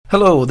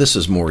Hello, this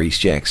is Maurice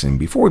Jackson.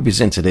 Before we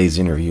begin today's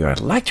interview,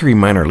 I'd like to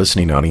remind our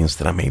listening audience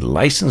that I'm a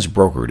licensed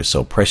broker to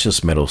sell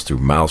precious metals through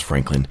Miles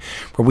Franklin,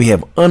 where we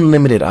have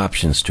unlimited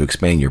options to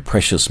expand your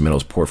precious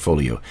metals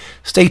portfolio.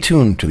 Stay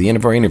tuned to the end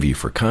of our interview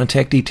for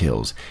contact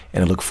details,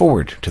 and I look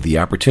forward to the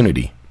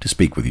opportunity to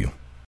speak with you.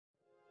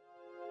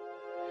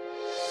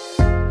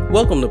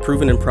 Welcome to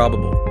Proven and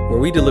Probable, where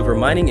we deliver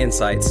mining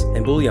insights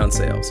and bullion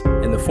sales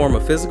in the form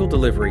of physical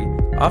delivery,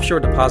 offshore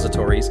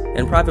depositories,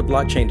 and private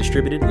blockchain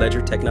distributed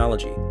ledger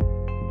technology.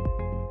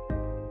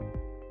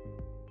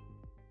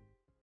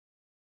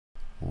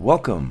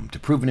 Welcome to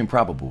Proven and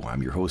Probable.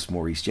 I'm your host,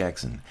 Maurice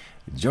Jackson.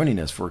 Joining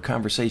us for a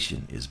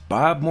conversation is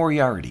Bob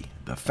Moriarty,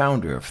 the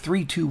founder of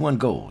 321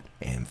 Gold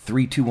and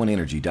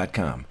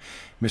 321energy.com.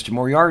 Mr.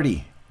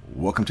 Moriarty,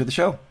 welcome to the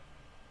show.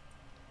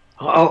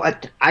 Oh,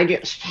 I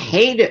just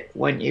hate it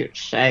when you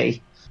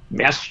say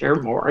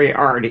Mr.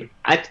 Moriarty.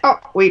 I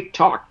thought we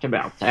talked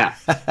about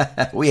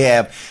that. We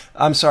have.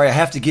 I'm sorry, I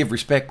have to give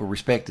respect where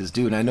respect is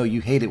due, and I know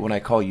you hate it when I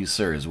call you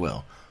sir as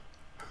well.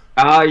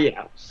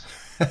 Yes.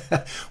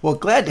 Well,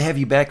 glad to have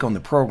you back on the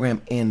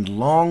program, and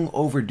long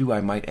overdue,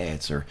 I might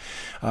add, sir.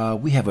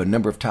 We have a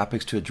number of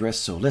topics to address,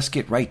 so let's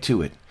get right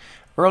to it.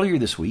 Earlier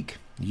this week,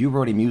 you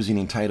wrote a musing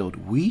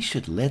entitled, "We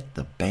Should Let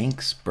the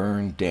Banks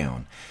Burn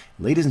Down."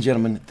 Ladies and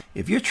gentlemen,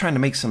 if you're trying to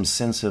make some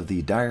sense of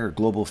the dire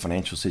global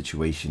financial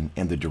situation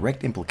and the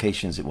direct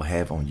implications it will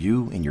have on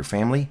you and your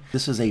family,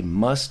 this is a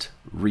must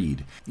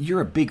read.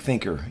 You're a big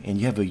thinker, and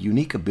you have a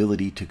unique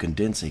ability to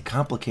condense a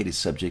complicated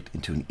subject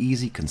into an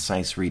easy,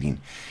 concise reading.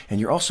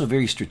 And you're also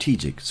very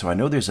strategic, so I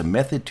know there's a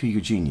method to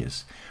your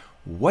genius.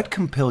 What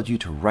compelled you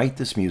to write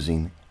this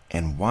musing,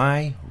 and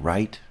why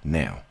right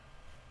now?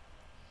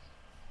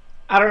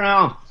 I don't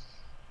know.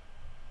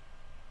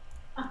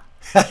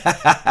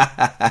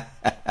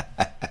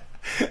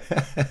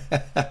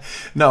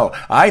 No,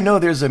 I know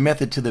there's a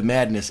method to the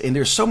madness, and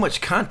there's so much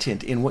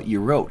content in what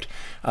you wrote.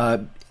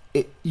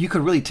 You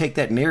could really take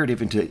that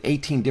narrative into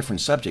 18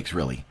 different subjects,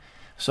 really.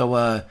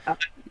 So,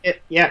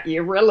 yeah,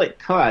 you really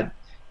could.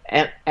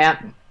 And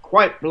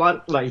quite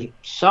bluntly,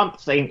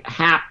 something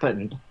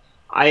happened.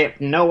 I have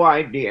no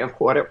idea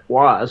what it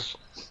was.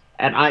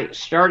 And I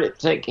started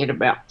thinking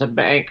about the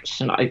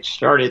banks, and I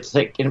started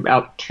thinking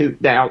about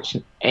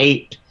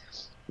 2008.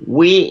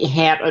 We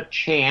had a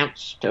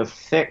chance to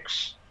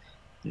fix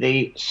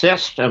the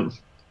system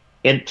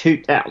in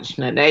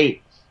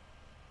 2008,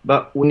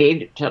 but we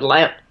needed to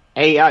let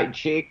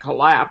AIG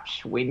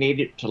collapse, we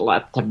needed to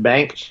let the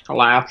banks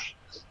collapse,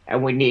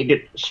 and we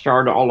needed to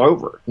start all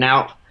over.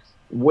 Now,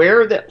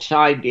 where this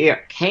idea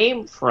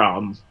came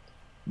from,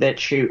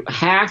 that you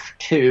have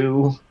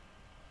to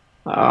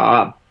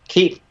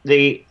keep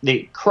the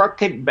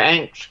crooked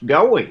banks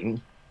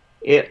going,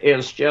 it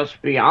is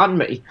just beyond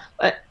me.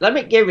 Let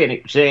me give you an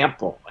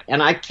example,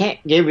 and I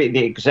can't give you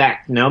the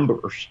exact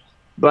numbers,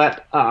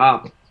 but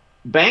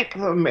Bank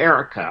of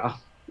America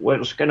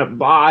was going to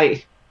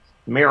buy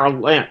Merrill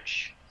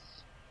Lynch,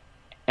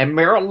 and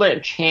Merrill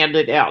Lynch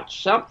handed out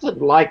something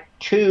like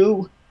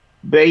 $2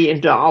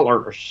 billion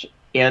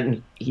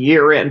in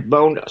year-end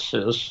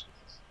bonuses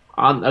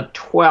on the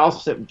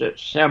 12th of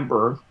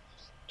December,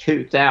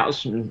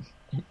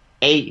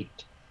 2008.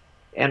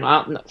 And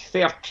on the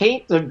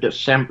 15th of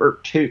December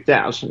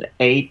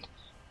 2008,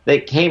 they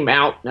came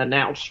out and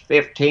announced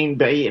 $15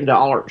 billion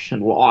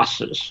in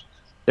losses.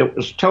 It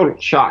was a total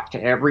shock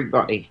to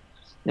everybody.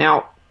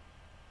 Now,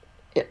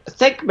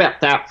 think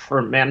about that for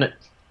a minute.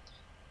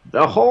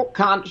 The whole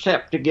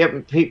concept of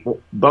giving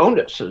people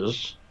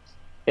bonuses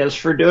is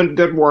for doing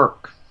good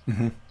work.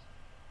 Mm-hmm.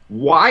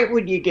 Why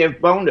would you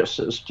give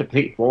bonuses to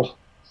people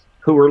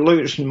who are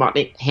losing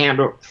money hand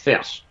over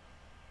fist?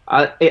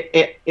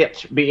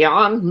 It's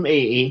beyond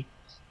me,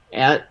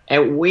 and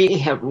we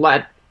have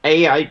let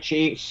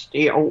AIG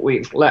steal,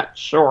 we've let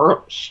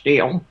Soros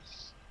steal,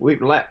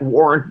 we've let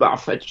Warren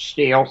Buffett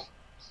steal,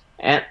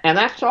 and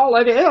that's all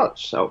it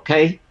is,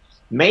 okay?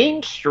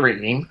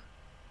 Mainstream,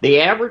 the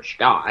average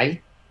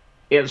guy,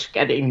 is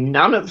getting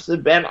none of the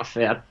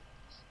benefit,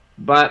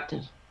 but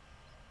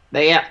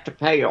they have to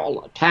pay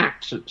all the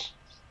taxes.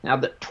 Now,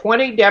 the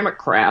 20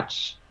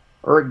 Democrats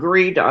are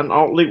agreed on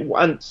only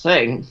one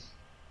thing,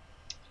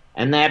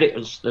 and that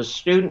is the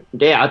student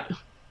debt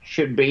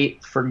should be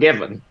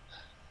forgiven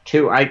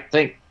to, I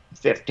think,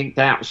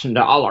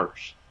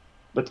 $50,000.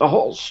 But the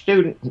whole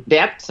student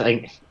debt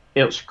thing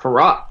is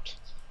corrupt.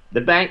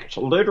 The banks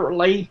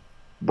literally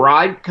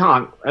bribed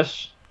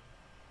Congress,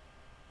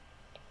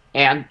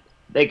 and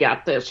they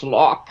got this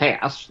law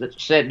passed that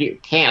said you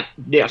can't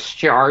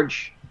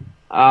discharge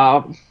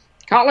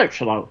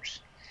college loans.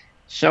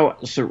 So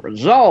as a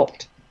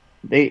result,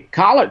 the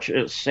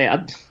colleges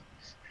said,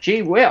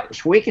 gee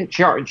whiz, we can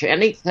charge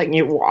anything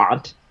you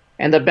want.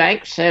 And the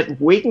bank said,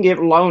 we can give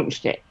loans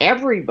to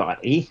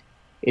everybody.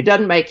 It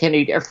doesn't make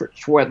any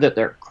difference whether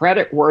they're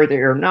creditworthy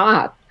or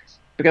not,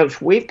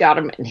 because we've got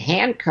them in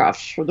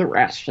handcuffs for the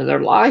rest of their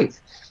life.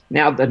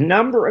 Now, the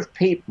number of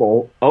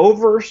people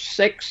over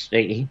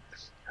 60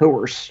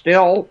 who are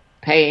still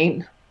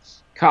paying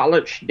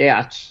college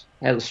debts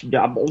has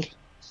doubled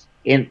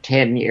in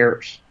 10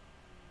 years.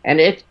 And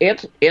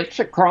it's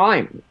a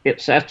crime.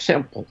 It's that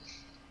simple.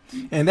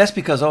 And that's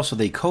because also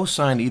they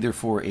co-signed either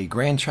for a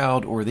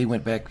grandchild or they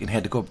went back and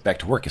had to go back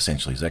to work,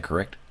 essentially. Is that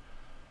correct?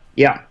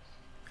 Yeah.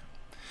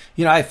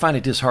 You know, I find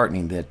it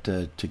disheartening that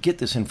to get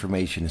this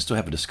information and still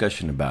have a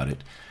discussion about it,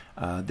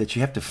 that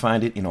you have to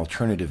find it in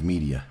alternative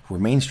media, where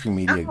mainstream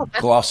media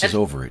glosses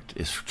over it.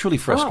 It's truly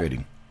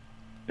frustrating.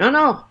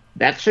 No,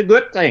 that's a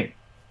good thing.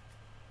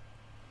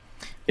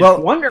 It's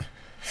Well, wonderful.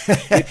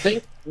 You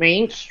think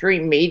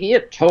mainstream media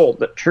told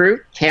the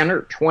truth 10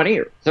 or 20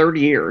 or 30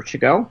 years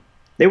ago?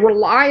 They were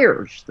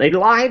liars. They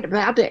lied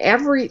about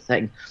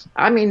everything.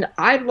 I mean,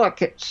 I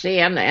look at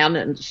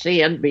CNN and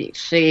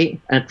CNBC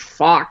and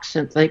Fox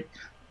and think,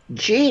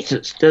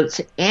 Jesus,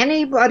 does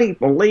anybody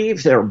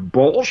believe they're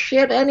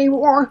bullshit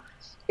anymore?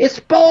 It's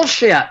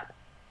bullshit.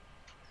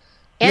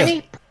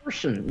 Any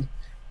person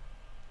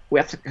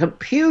with a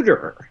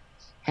computer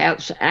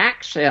has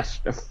access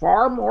to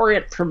far more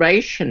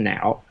information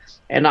now.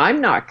 And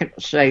I'm not going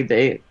to say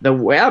the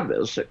web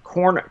is a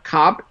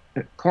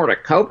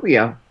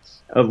cornucopia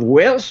of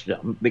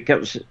wisdom,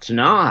 because it's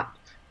not.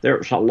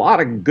 There's a lot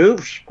of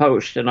goofs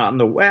posted on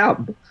the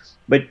web,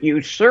 but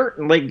you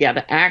certainly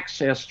get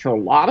access to a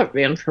lot of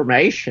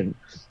information.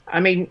 I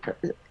mean,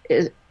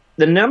 the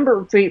number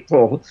of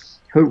people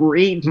who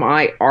read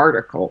my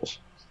articles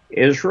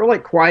is really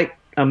quite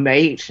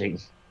amazing.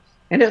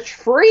 And it's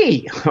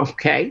free,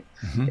 okay?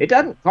 Mm-hmm. It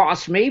doesn't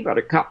cost me but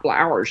a couple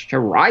hours to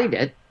write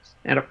it,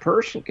 and a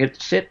person can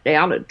sit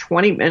down in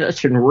 20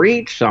 minutes and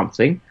read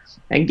something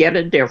and get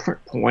a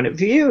different point of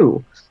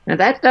view. Now,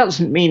 that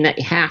doesn't mean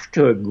they have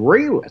to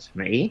agree with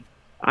me.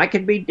 I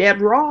could be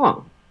dead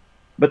wrong.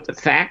 But the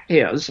fact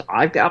is,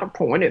 I've got a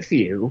point of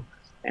view,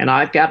 and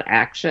I've got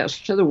access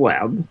to the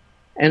web,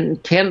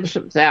 and tens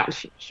of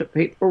thousands of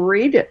people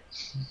read it.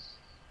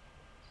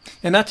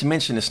 And not to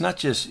mention, it's not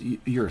just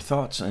your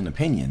thoughts and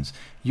opinions.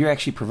 You're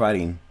actually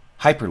providing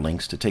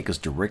hyperlinks to take us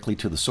directly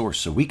to the source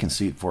so we can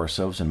see it for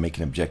ourselves and make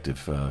an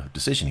objective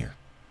decision here.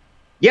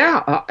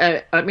 Yeah,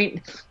 I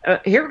mean,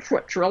 here's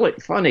what's really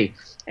funny.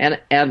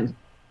 And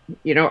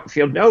you know, if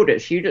you'll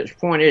notice, you just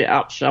pointed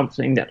out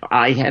something that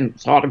I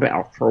hadn't thought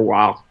about for a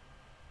while.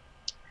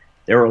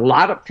 There are a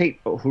lot of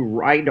people who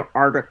write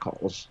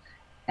articles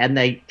and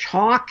they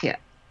talk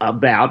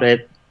about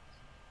it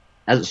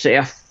as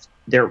if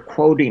they're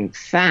quoting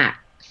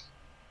fact,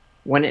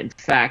 when in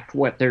fact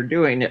what they're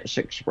doing is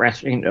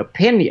expressing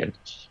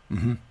opinions.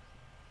 Mm-hmm.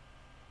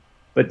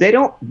 But they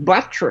don't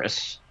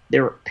buttress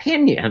their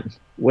opinion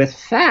with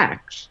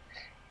facts.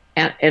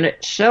 And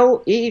it's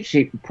so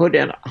easy to put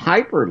in a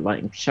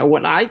hyperlink. So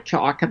when I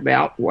talk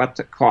about what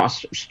the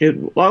cost of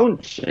student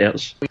loans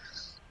is,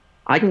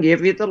 I can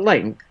give you the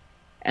link,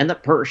 and the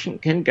person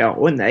can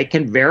go and they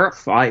can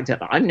verify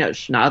that I'm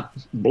just not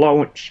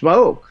blowing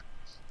smoke,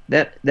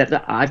 that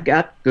I've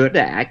got good,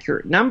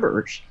 accurate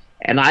numbers,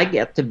 and I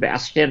get the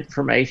best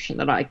information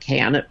that I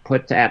can and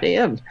put that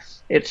in.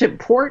 It's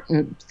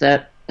important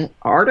that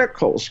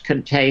articles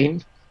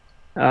contain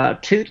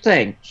two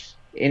things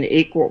in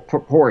equal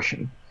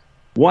proportion.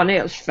 One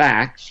is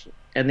facts,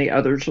 and the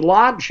other is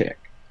logic.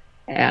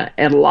 And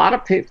a lot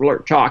of people are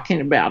talking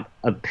about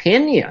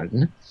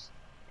opinion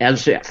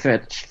as if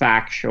it's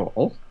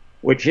factual,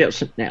 which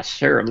isn't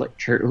necessarily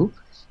true,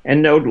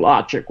 and no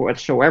logic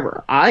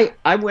whatsoever. I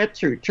went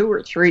through 2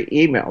 or 3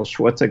 emails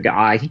with a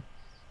guy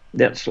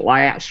this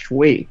last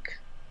week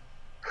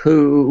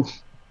who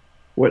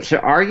was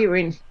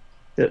arguing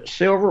that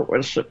silver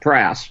was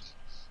suppressed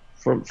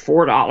from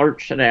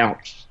 $4 an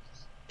ounce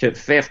to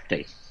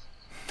 $50.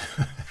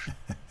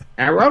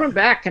 And I wrote him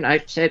back and I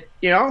said,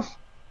 you know,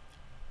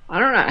 I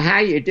don't know how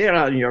you did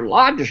on your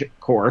logic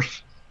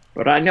course,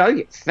 but I know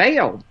you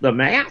failed the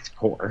math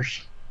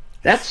course.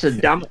 That's the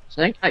dumbest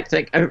thing I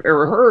think I've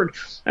ever heard.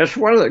 That's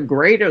one of the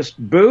greatest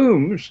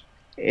booms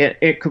in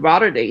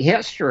commodity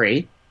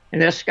history.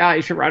 And this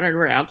guy's running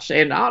around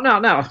saying,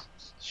 no,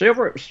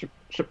 silver is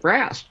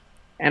suppressed.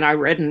 And I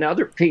read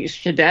another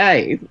piece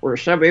today where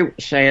somebody was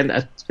saying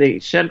that the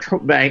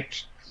central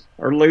banks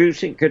are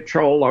losing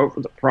control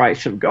over the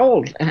price of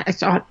gold. And I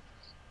thought,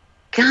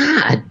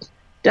 God,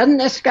 doesn't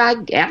this guy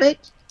get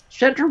it?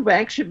 Central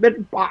banks have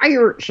been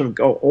buyers of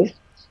gold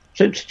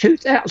since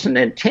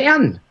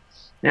 2010.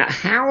 Now,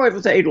 how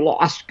have they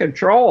lost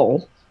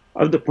control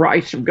of the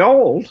price of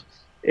gold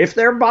if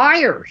they're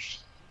buyers?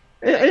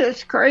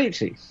 It's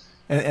crazy.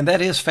 And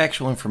that is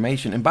factual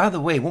information. And by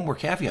the way, one more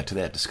caveat to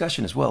that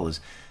discussion as well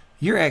is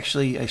you're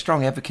actually a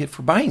strong advocate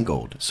for buying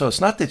gold. So it's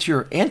not that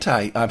you're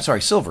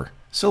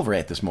silver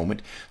at this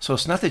moment. So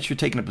it's not that you're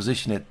taking a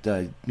position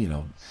that,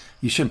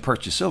 you shouldn't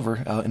purchase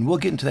silver. And we'll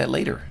get into that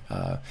later.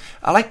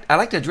 I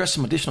like to address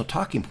some additional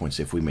talking points,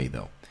 if we may,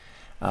 though.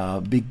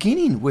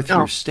 Beginning with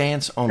your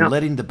stance on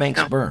letting the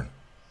banks burn.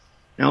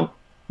 No.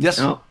 Yes.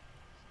 No.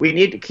 We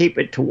need to keep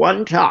it to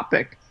one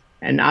topic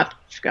and not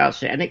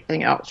discuss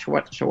anything else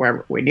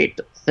whatsoever. We need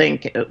to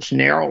think as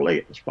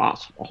narrowly as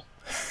possible.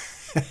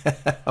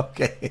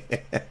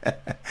 Okay.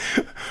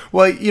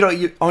 Well,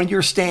 on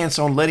your stance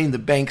on letting the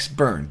banks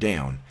burn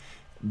down,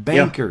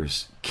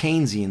 bankers,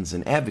 Keynesians,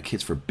 and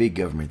advocates for big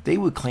government, they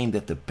would claim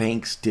that the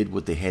banks did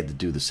what they had to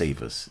do to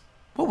save us.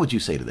 What would you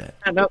say to that?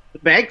 I know the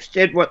banks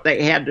did what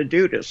they had to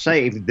do to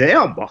save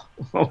them.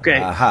 Okay,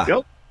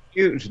 don't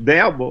use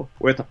them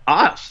with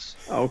us.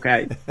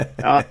 Okay,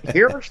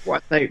 here's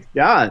what they've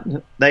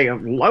done: they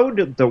have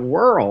loaded the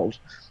world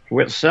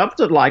with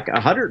something like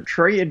 $100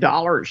 trillion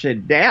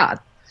in debt,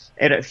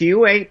 and if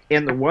you ain't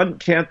in the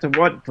 1/10 of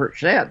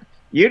 1%,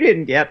 you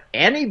didn't get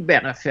any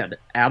benefit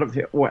out of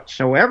it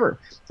whatsoever.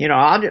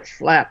 I'll just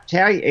flat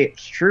tell you,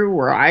 it's true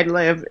where I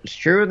live. It's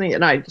true in the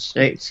United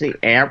States. The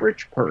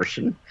average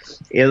person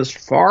is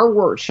far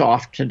worse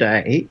off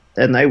today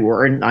than they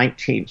were in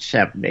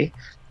 1970,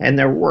 and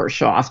they're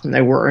worse off than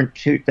they were in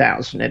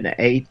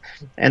 2008.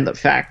 And the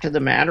fact of the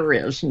matter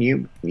is, and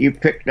you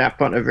picked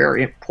up on a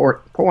very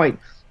important point,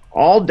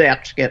 all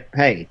debts get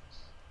paid.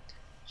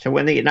 So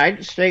when the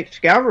United States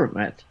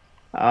government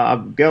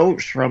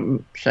goes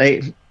from,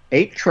 say,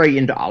 $8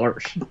 trillion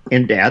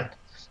in debt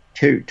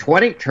to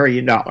 $20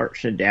 trillion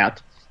in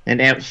debt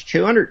and has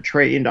 $200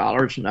 trillion in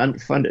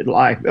unfunded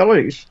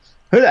liabilities,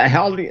 who the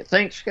hell do you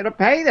think's going to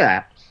pay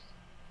that?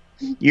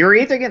 You're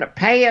either going to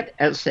pay it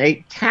as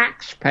a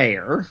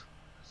taxpayer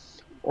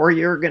or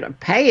you're going to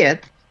pay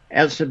it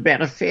as a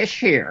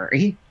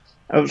beneficiary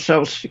of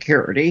Social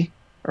Security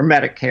or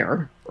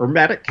Medicare or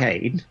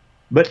Medicaid,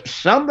 but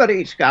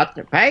somebody's got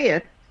to pay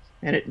it,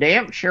 and it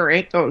damn sure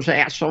ain't those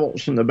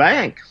assholes in the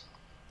bank.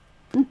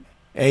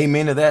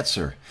 Amen to that,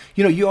 sir.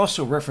 You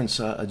also reference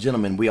a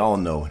gentleman we all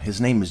know.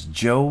 His name is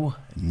Joe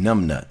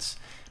Numbnuts.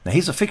 Now,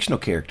 he's a fictional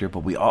character,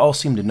 but we all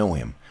seem to know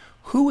him.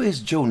 Who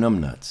is Joe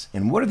Numbnuts,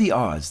 and what are the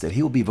odds that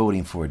he will be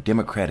voting for a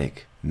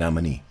Democratic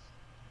nominee?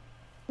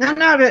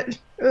 No,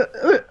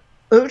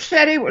 who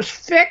said he was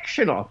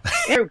fictional?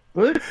 In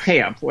boot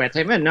camp with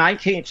him in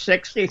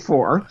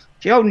 1964.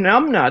 Joe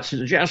Numbnuts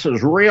is just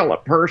as real a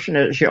person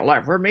as you'll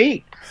ever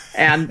meet.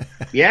 And,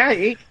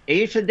 yeah,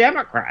 he's a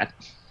Democrat.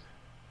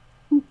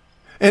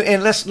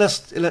 And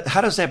let's how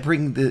does that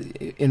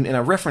bring and I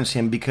reference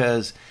him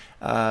because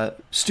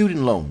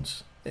student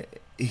loans.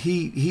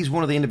 He's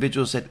one of the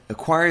individuals that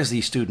acquires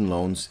these student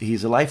loans.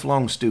 He's a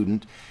lifelong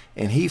student,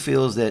 and he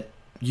feels that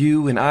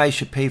you and I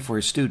should pay for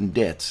his student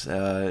debts.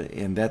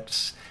 And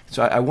that's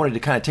so. I wanted to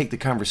kind of take the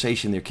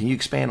conversation there. Can you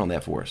expand on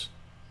that for us?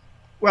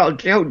 Well,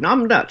 Joe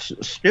Numbnuts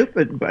is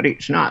stupid, but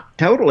he's not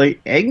totally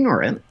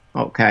ignorant.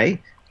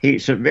 Okay,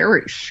 he's a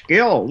very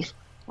skilled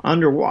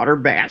underwater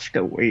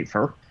basket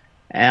weaver.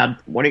 And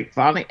when he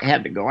finally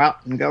had to go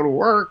out and go to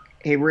work,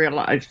 he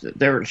realized that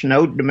there was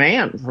no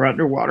demand for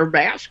underwater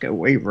basket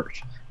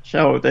weavers.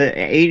 So the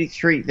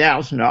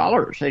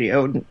 $83,000 that he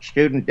owed in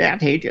student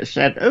debt, he just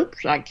said,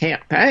 oops, I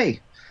can't pay.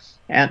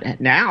 And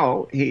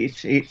now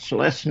he's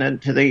listening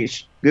to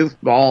these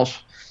goofballs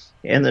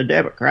in the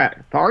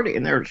Democratic Party,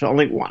 and there's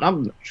only one of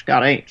them that's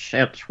got 8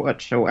 cents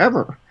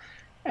whatsoever.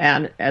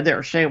 And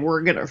they're saying,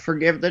 we're going to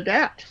forgive the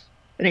debt.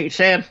 And he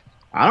said,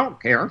 I don't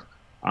care.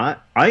 I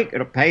ain't going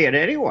to pay it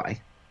anyway.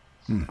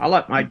 I'll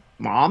let my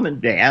mom and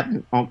dad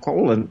and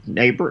uncle and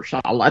neighbors,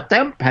 I'll let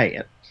them pay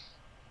it.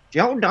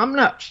 Joe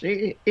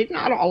Numbnuts, he's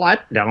not all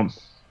that dumb.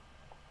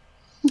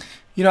 I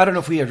don't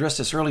know if we addressed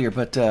this earlier,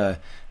 but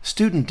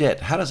student debt,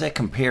 how does that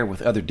compare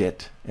with other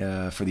debt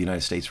for the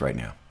United States right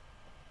now?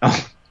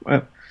 Oh,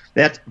 well,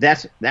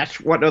 that's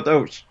one of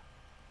those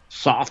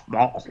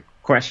softball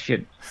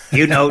questions.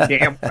 You know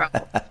damn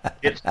well.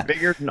 It's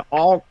bigger than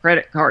all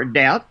credit card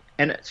debt,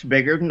 and it's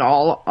bigger than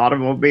all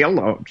automobile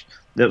loans.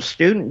 The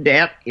student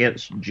debt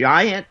is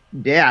giant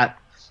debt,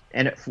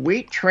 and if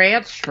we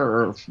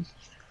transfer,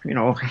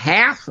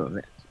 half of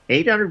it,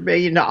 $800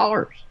 billion,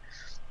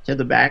 to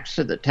the backs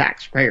of the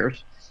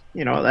taxpayers,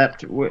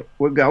 that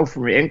would go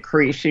from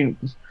increasing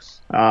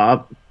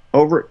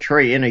over $1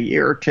 trillion a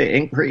year to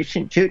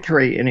increasing $2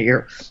 trillion a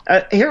year.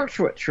 Here's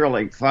what's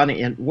really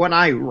funny, and when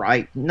I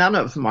write, none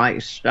of my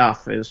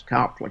stuff is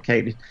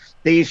complicated.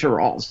 These are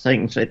all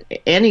things that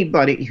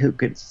anybody who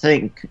could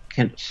think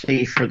can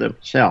see for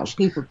themselves.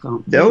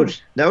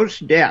 Those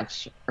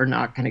debts are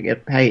not going to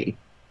get paid.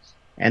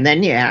 And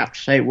then you have to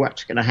say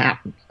what's going to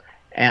happen.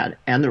 And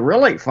the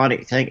really funny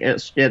thing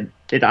is, do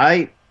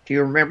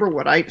you remember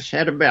what I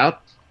said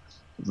about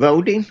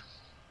voting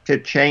to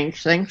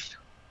change things?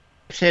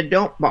 I said,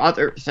 don't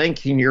bother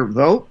thinking your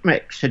vote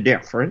makes a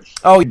difference.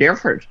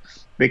 Difference,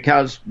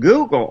 because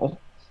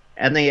Google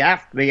and the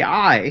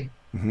FBI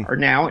are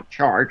now in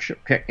charge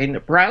of picking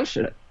the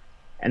president.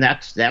 And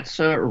that's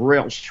a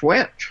real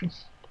switch.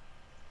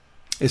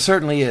 It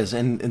certainly is,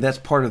 and that's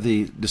part of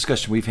the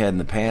discussion we've had in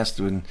the past,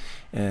 and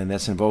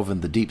that's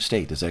involving the deep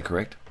state. Is that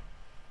correct?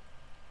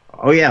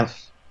 Oh,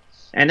 yes.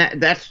 And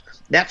that's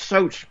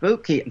so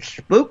spooky. It's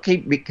spooky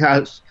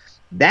because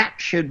that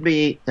should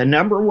be the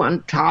number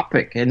one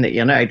topic in the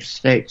United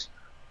States.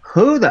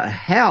 Who the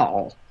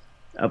hell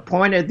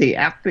appointed the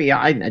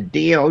FBI and the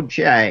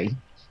DOJ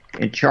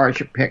in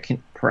charge of picking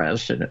the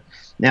president?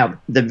 Now,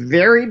 the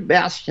very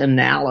best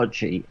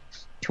analogy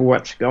to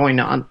what's going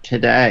on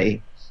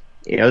today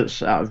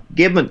is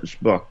Gibbon's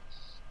book,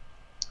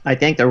 I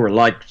think there were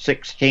like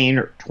 16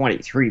 or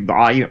 23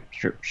 volumes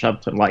or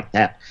something like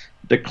that.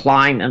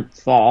 Decline and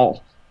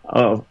Fall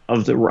of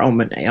the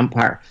Roman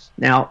Empire.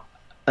 Now,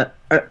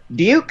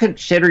 do you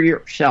consider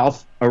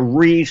yourself a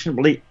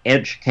reasonably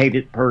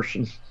educated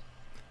person?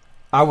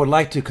 I would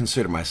like to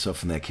consider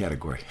myself in that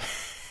category.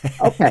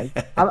 Okay,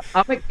 I'm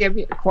going to give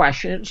you a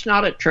question. It's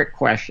not a trick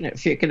question.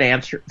 If you can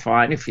answer it,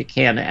 fine. If you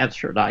can't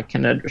answer it, I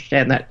can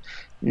understand that.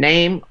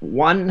 Name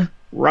one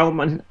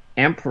Roman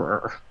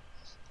emperor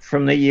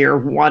from the year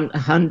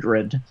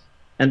 100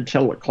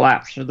 until the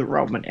collapse of the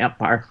Roman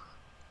Empire.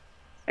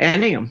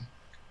 Any of them.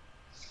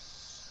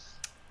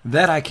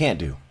 That I can't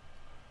do.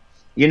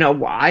 You know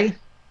why?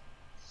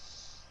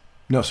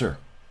 No, sir.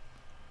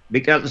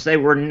 Because they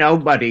were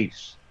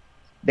nobodies.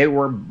 They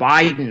were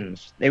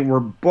Bidens. They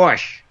were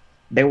Bush.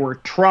 They were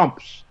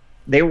Trumps.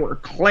 They were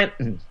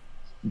Clinton.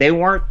 They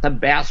weren't the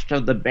best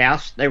of the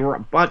best. They were a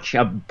bunch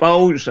of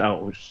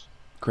bozos.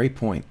 Great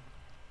point.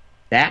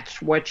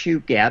 That's what you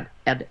get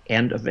at the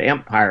end of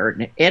empire.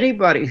 And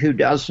anybody who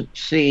doesn't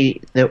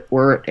see that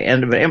we're at the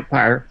end of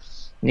empire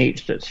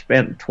needs to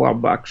spend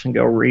 $12 and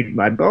go read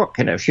my book.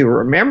 And if you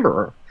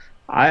remember,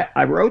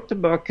 I wrote the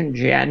book in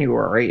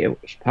January.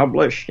 It was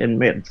published in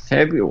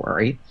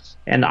mid-February,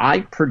 and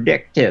I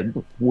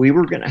predicted we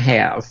were going to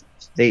have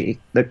the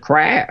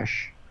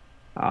crash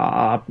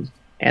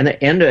and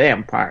the end of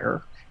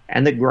empire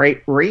and the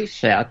Great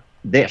Reset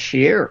this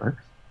year.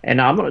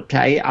 And I'm going to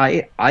tell you,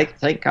 I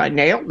think I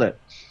nailed it.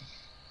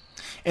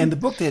 And the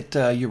book that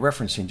you're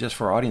referencing, just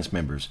for our audience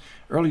members,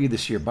 earlier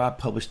this year, Bob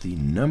published the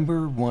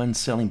 #1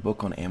 selling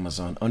book on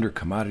Amazon under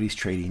commodities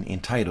trading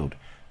entitled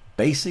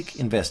Basic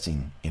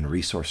Investing in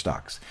Resource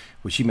Stocks,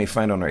 which you may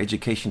find on our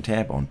education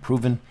tab on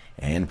Proven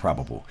and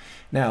Probable.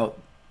 Now,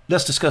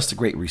 let's discuss the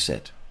Great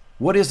Reset.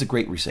 What is the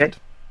Great Reset?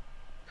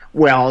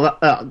 Well,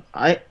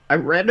 I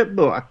read a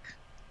book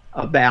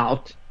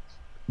about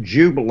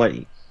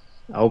Jubilee,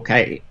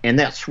 okay, and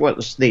this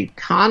was the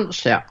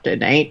concept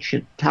in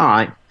ancient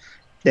time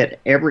that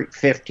every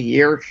 50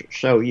 years or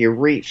so you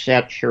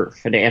reset your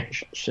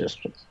financial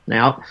system.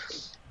 Now,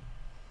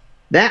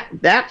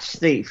 that's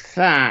the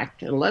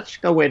fact, and let's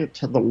go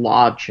into the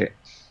logic.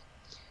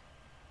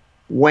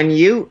 When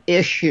you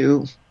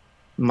issue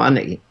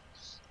money,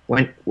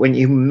 when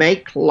you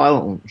make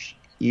loans,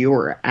 you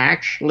are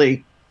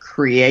actually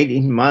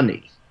creating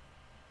money.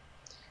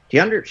 Do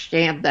you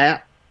understand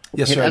that?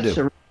 Yes, sir, I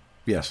do.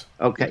 Yes.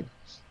 Okay.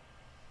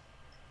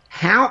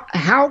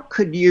 How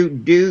could you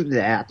do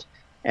that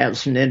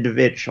as an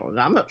individual? And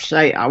I'm going to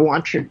say, I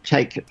want you to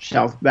take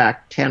yourself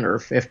back 10 or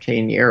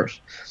 15 years.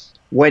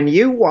 When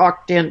you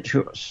walked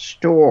into a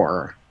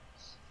store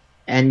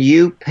and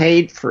you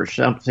paid for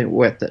something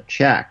with a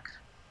check,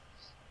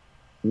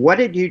 what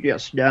had you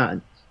just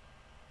done?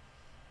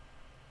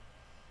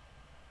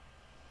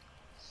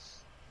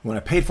 When I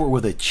paid for it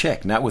with a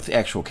check, not with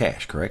actual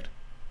cash, correct?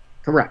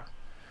 Correct.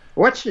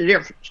 What's the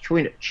difference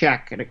between a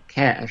check and a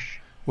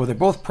cash? Well, they're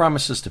both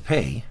promises to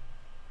pay,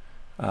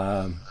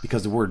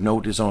 because the word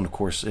note is on, of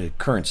course,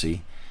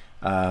 currency.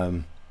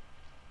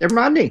 They're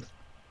money.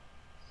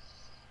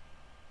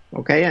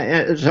 Okay,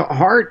 it's a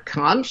hard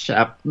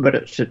concept, but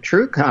it's a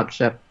true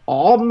concept.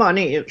 All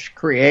money is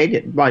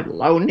created by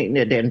loaning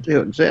it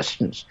into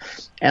existence.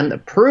 And the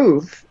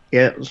proof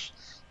is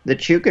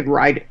that you could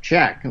write a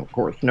check. And of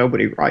course,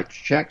 nobody writes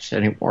checks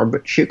anymore,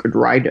 but you could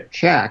write a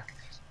check.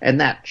 And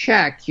that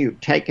check,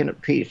 you've taken a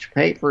piece of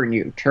paper and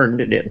you've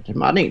turned it into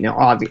money. Now,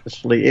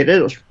 obviously, it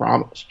is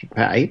promised to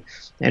pay,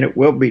 and it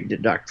will be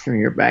deducted from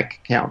your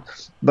bank account.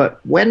 But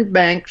when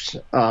banks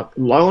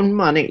loan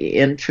money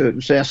into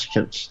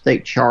existence, they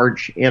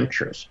charge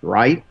interest,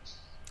 right?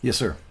 Yes,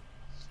 sir.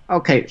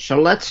 Okay, so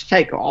let's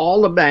take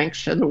all the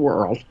banks in the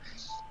world,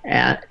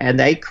 and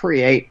they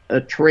create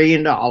 $1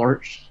 trillion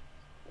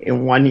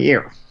in 1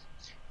 year,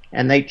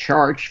 and they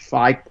charge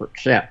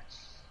 5%.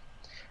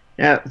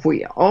 Now, if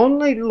we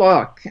only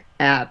look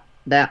at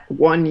that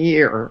 1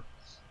 year,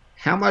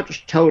 how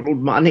much total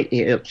money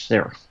is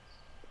there?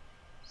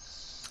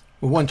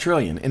 Well, 1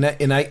 trillion.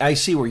 And I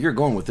see where you're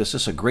going with this.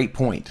 This is a great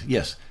point.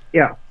 Yes.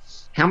 Yeah.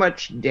 How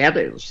much debt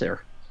is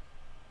there?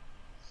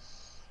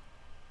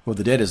 Well,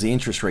 the debt is the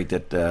interest rate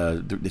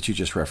that you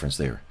just referenced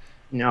there.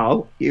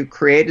 No, you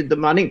created the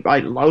money by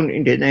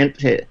loaning it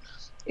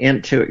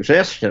into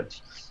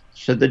existence.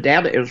 So the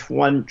debt is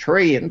 1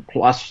 trillion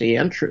plus the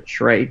interest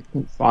rate,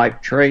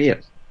 5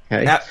 trillion.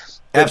 Okay.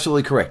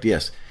 Absolutely correct.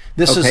 Yes.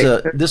 This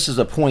is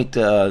a point,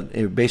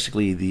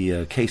 basically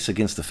the case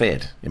against the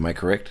Fed. Am I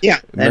correct? Yeah.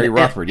 Mary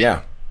Rothbard.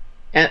 Yeah.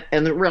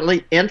 And the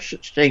really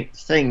interesting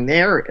thing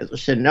there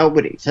is, and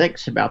nobody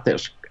thinks about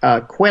this.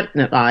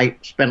 Quentin and I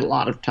spent a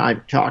lot of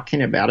time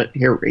talking about it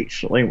here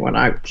recently when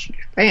I was in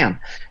Japan.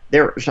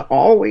 There is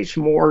always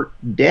more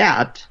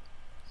debt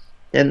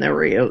than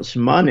there is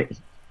money.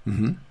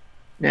 Mm-hmm.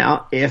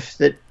 Now, if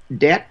the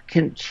debt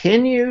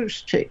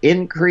continues to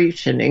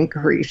increase and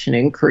increase and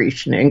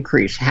increase and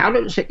increase, how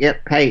does it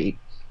get paid?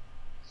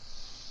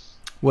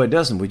 Well, it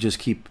doesn't. We just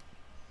keep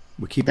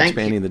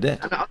expanding the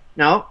debt.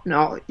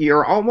 No,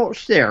 you're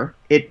almost there.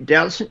 It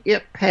doesn't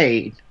get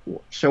paid.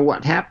 So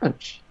what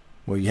happens?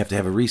 Well, you have to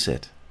have a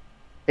reset.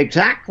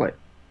 Exactly.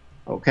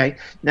 Okay.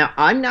 Now,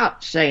 I'm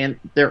not saying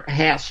there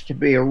has to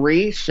be a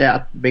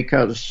reset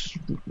because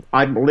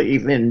I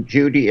believe in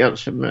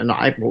Judaism and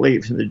I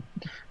believe in the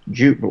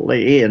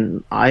Jubilee,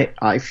 and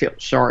I feel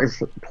sorry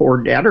for the poor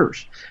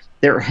debtors.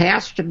 There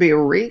has to be a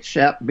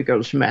reset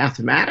because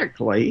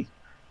mathematically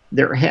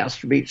there has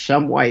to be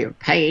some way of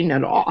paying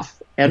it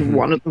off. And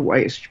one of the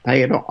ways to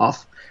pay it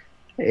off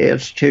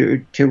is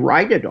to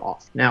write it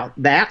off. Now,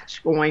 that's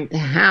going to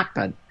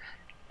happen.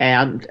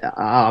 And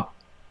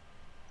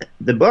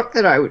the book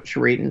that I was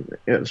reading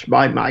is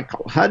by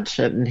Michael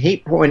Hudson, and he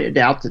pointed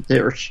out that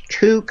there's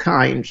two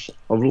kinds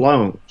of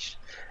loans,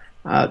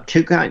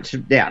 two kinds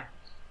of debt.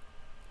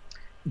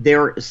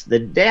 There is the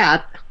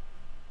debt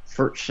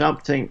for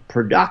something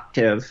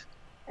productive,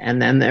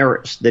 and then there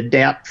is the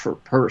debt for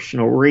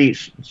personal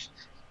reasons.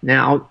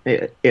 Now,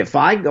 if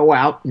I go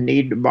out and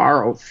need to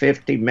borrow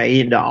 $50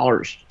 million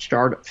to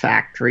start a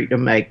factory to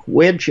make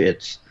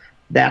widgets,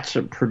 that's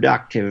a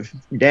productive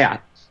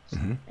debt.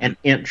 And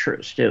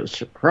interest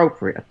is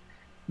appropriate.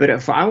 But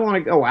if I want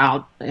to go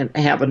out and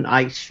have a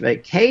nice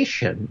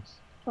vacation,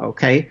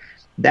 okay,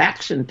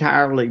 that's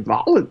entirely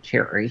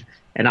voluntary.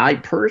 And I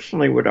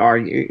personally would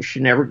argue you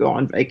should never go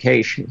on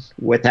vacation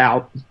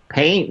without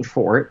paying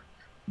for it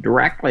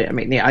directly. I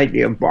mean, the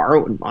idea of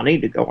borrowing money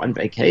to go on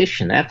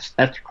vacation, that's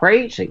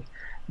crazy.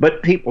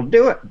 But people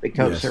do it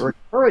because they're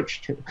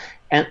encouraged to.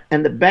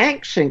 And the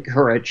banks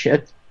encourage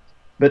it.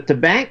 But the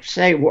banks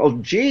say, well,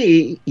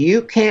 gee,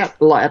 you can't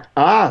let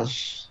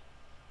us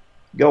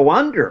go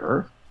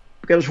under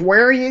because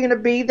where are you going to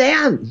be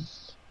then?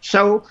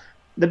 So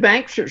the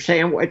banks are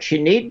saying what you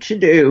need to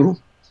do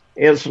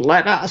is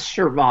let us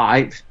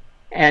survive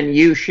and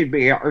you should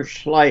be our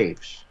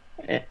slaves.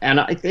 And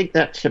I think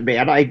that's a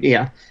bad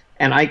idea.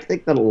 And I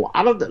think that a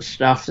lot of the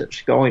stuff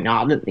that's going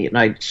on in the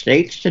United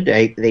States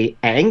today, the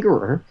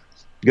anger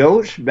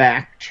goes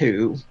back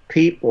to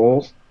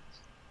people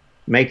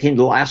making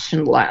less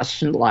and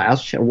less and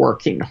less and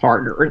working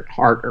harder and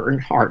harder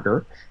and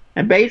harder.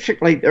 And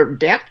basically, they're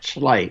debt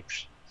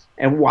slaves.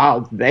 And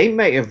while they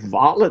may have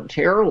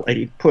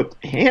voluntarily put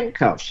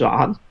handcuffs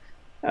on,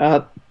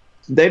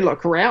 they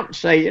look around and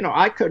say,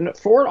 I couldn't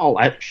afford all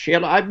that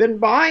shit I've been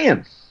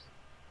buying.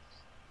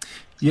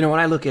 When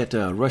I look at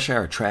rush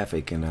hour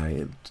traffic and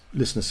I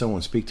listen to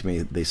someone speak to me,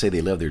 they say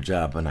they love their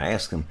job. And I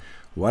ask them,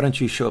 why don't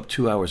you show up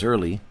 2 hours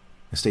early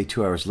and stay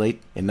 2 hours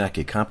late and not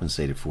get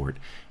compensated for it?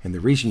 And the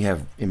reason you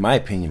have, in my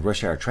opinion,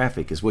 rush hour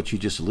traffic is what you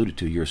just alluded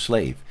to. You're a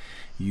slave.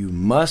 You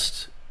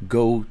must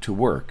go to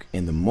work.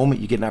 And the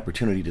moment you get an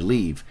opportunity to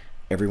leave,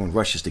 everyone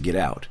rushes to get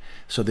out.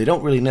 So they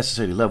don't really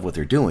necessarily love what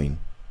they're doing.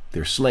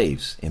 They're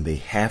slaves, and they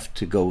have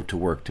to go to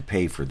work to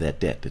pay for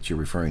that debt that you're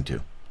referring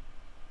to.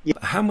 Yeah.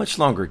 How much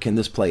longer can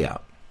this play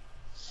out?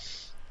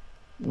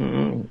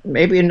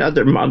 Maybe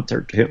another month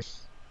or two.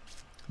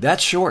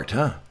 That's short,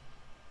 huh?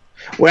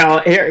 Well,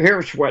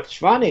 here's what's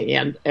funny,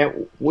 and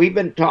we've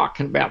been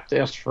talking about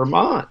this for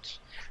months,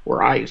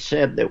 where I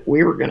said that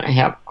we were going to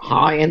have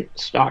high in the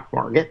stock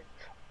market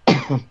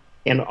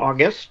in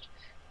August,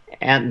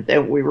 and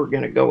then we were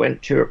going to go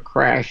into a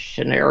crash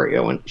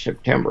scenario in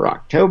September,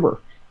 October.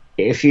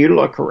 If you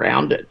look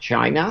around at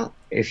China,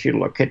 if you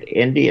look at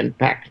India and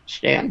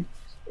Pakistan,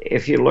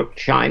 if you look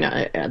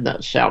China and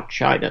the South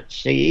China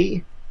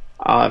Sea,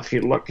 if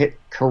you look at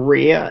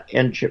Korea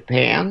and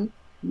Japan,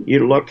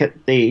 you look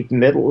at the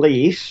Middle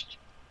East,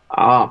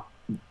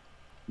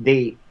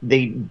 the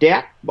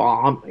debt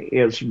bomb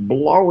is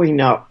blowing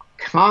up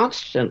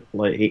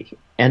constantly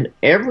and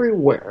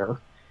everywhere,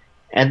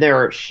 and there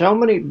are so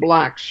many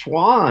black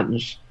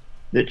swans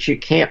that you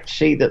can't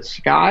see the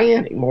sky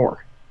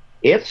anymore.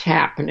 It's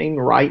happening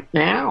right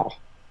now,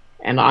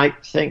 and I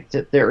think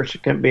that there's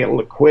going to be a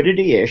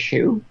liquidity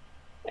issue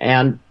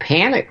and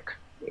panic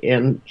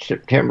in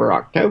September,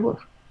 October.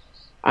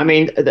 I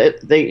mean,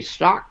 the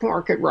stock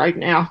market right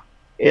now,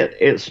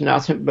 it's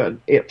nothing but,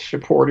 it's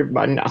supported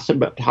by nothing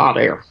but hot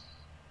air.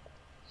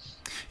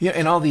 Yeah,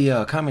 and all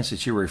the comments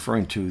that you were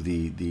referring to,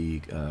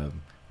 the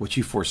what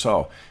you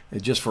foresaw,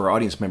 just for our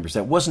audience members,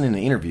 that wasn't in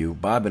the interview.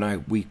 Bob and I,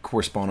 we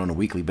correspond on a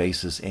weekly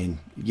basis, and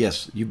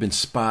yes, you've been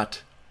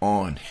spot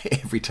on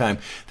every time.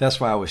 That's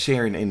why I was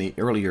sharing in the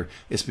earlier,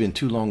 it's been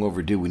too long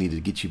overdue. We need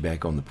to get you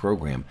back on the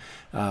program.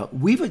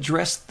 We've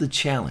addressed the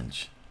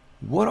challenge.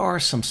 What are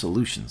some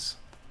solutions?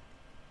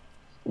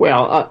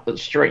 Well,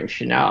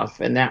 strange enough,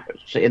 and that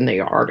was in the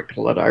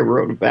article that I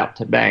wrote about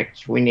the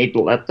banks, we need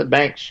to let the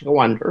banks go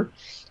under.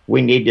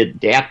 We need a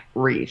debt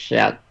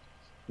reset.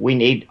 We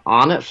need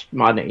honest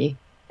money,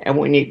 and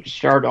we need to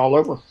start all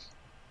over.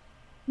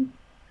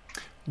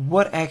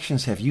 What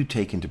actions have you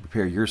taken to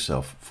prepare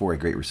yourself for a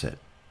great reset?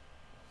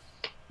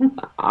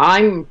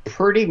 I'm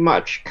pretty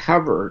much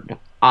covered.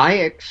 I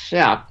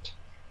accept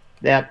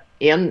that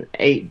in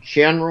a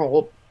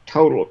general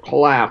total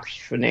collapse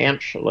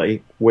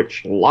financially,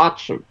 which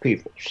lots of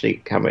people see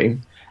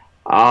coming,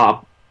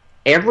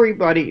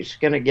 everybody's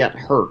going to get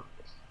hurt.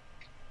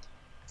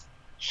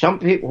 Some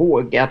people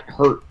will get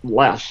hurt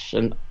less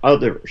than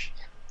others.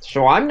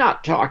 So I'm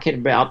not talking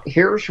about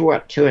here's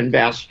what to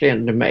invest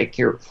in to make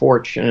your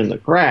fortune in the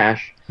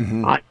crash.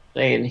 Mm-hmm. I'm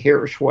saying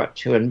here's what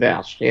to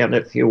invest in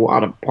if you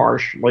want to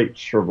partially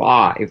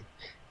survive.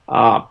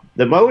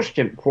 The most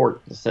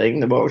important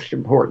thing, the most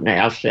important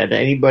asset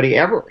anybody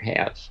ever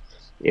has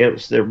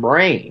is their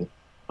brain,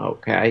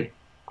 okay?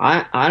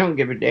 I don't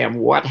give a damn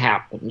what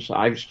happens.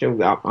 I've still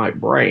got my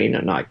brain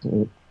and I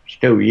can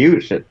still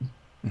use it.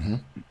 Mm-hmm.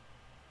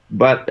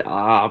 But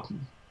I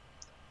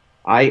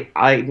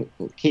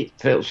keep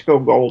physical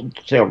gold and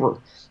silver.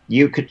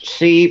 You could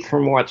see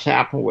from what's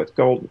happened with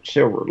gold and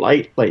silver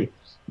lately,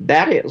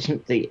 that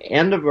isn't the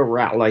end of a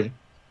rally.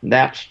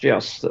 That's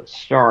just the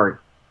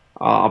start.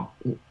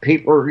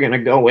 People are going to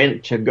go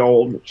into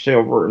gold, and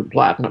silver, and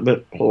platinum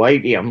and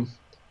palladium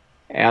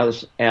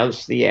as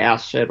the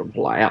asset of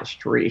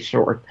last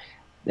resort.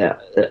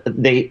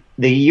 The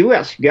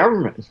U.S.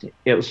 government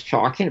is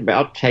talking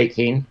about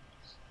taking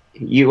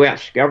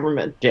U.S.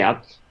 government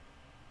debt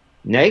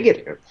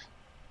negative.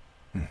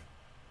 And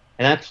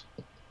that's,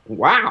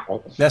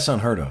 wow. That's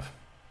unheard of.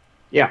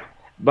 Yeah.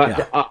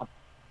 But,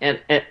 yeah.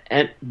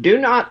 And do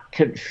not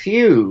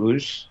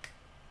confuse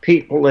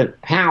people in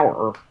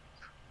power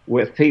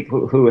with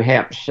people who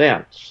have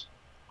sense.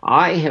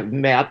 I have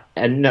met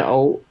and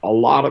know a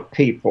lot of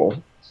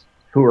people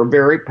who are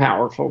very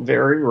powerful,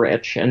 very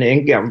rich, and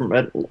in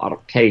government, a lot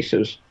of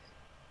cases.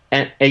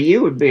 And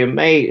you would be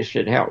amazed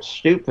at how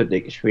stupid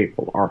these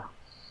people are.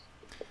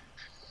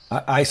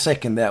 I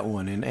second that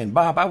one. And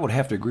Bob, I would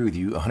have to agree with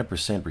you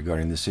 100%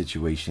 regarding this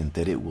situation,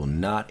 that it will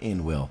not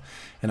end well.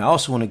 And I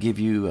also want to give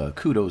you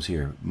kudos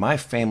here. My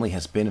family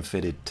has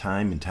benefited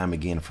time and time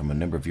again from a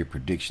number of your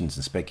predictions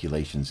and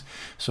speculations.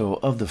 So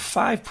of the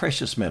 5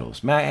 precious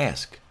metals, may I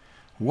ask,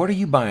 what are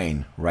you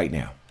buying right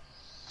now?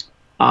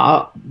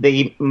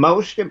 The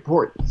most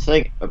important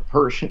thing a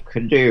person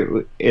could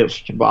do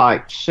is to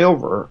buy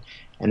silver.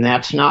 And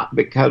that's not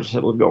because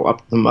it'll go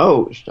up the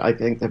most. I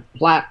think that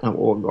platinum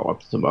will go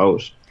up the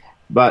most.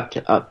 But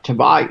to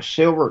buy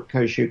silver,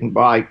 because you can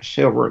buy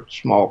silver in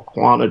small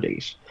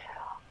quantities.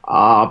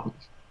 I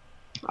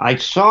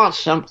saw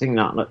something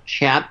on a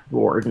chat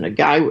board, and a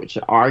guy was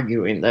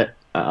arguing that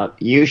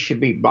you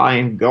should be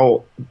buying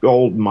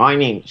gold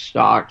mining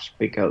stocks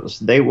because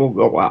they will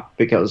go up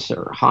because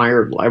they're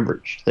higher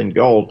leverage than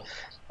gold.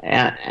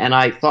 And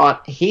I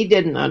thought he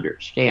didn't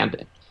understand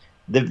it.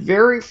 The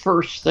very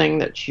first thing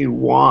that you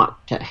want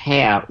to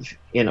have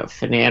in a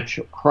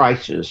financial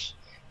crisis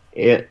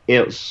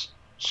is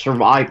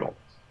survival,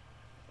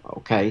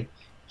 okay?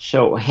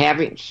 So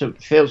having some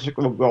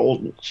physical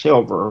gold and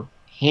silver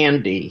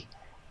handy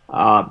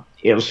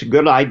is a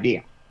good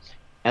idea.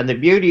 And the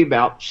beauty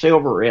about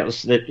silver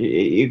is that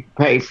you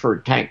pay for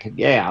a tank of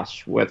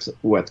gas with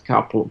a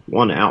couple of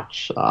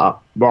 1-ounce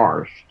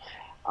bars.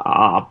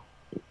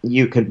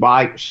 You could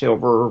buy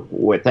silver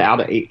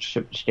without a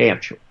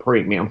substantial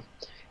premium.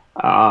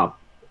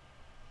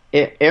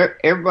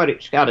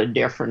 Everybody's got a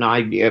different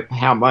idea of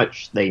how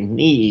much they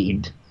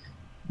need,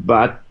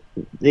 but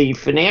the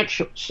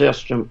financial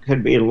system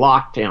could be in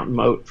lockdown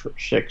mode for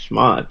 6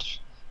 months,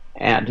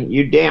 and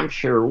you damn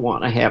sure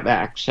want to have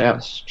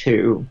access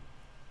to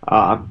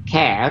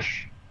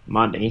cash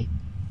money,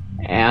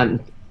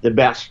 and the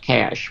best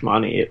cash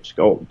money is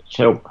gold and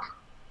silver.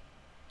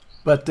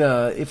 But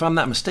if I'm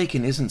not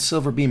mistaken, isn't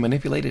silver being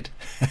manipulated?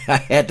 I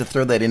had to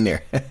throw that in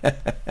there.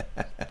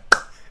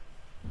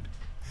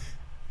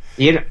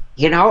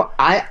 You know,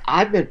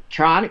 I've been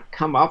trying to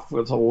come up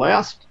with a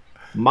list.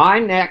 My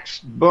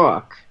next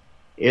book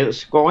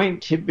is going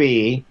to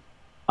be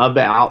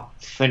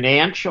about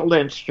financial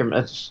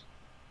instruments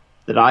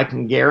that I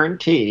can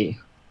guarantee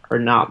are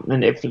not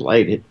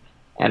manipulated.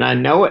 And I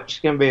know it's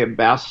going to be a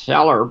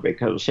bestseller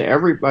because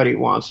everybody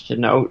wants to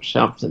know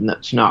something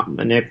that's not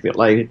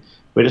manipulated.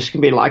 But it's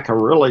going to be like a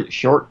really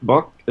short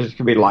book. It's going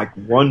to be like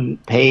 1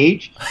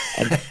 page,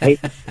 and the page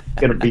is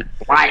going to be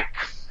blank.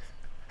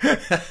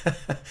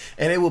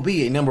 And it will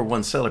be a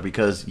 #1 seller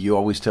because you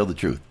always tell the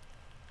truth.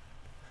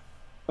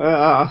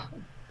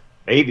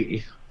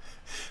 Maybe.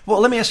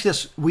 Well, let me ask you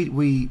this.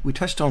 We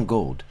touched on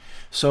gold.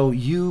 So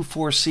you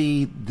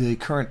foresee the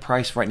current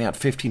price right now at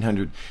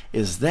 $1,500.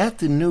 Is that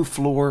the new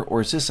floor,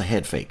 or is this a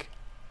head fake?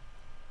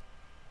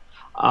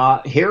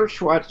 Here's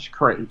what's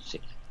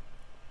crazy.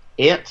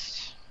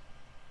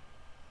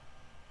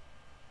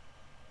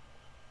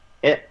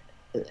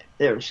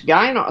 There's a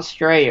guy in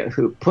Australia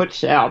who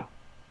puts out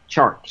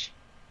charts.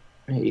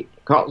 He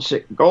calls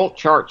it Gold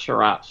Charts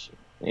or Us.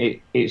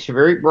 He's a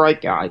very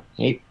bright guy.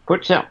 He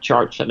puts out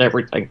charts and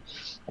everything.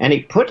 And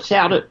he puts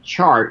out a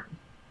chart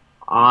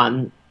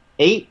on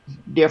 8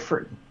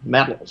 different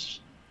metals.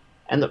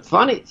 And the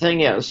funny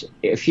thing is,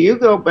 if you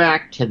go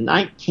back to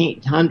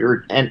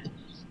 1900 and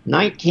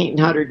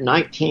 1900,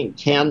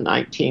 1910,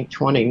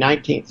 1920,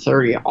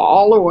 1930,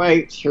 all the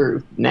way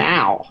through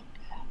now,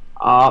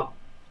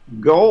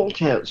 gold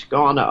has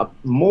gone up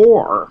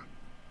more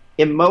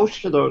in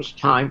most of those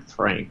time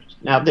frames.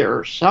 Now, there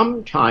are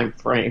some time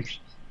frames,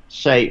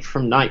 say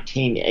from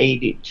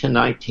 1980 to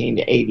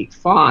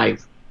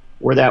 1985,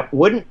 where that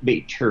wouldn't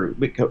be true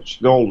because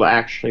gold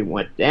actually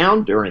went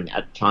down during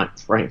that time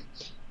frame.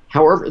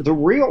 However, the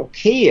real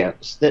key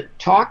is that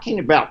talking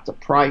about the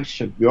price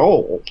of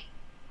gold,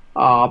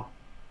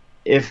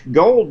 if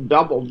gold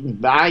doubled in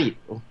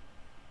value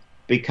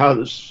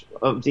because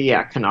of the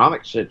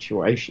economic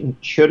situation,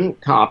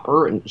 shouldn't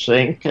copper and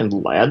zinc and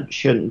lead,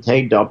 shouldn't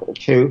they double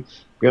too?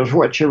 Because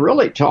what you're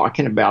really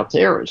talking about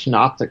there is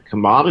not the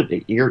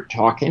commodity. You're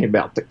talking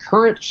about the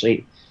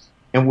currency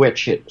in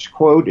which it's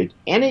quoted.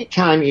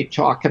 Anytime you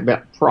talk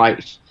about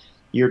price,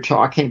 you're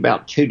talking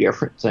about two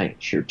different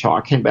things. You're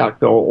talking about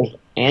gold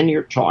and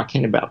you're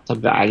talking about the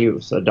value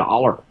of the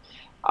dollar.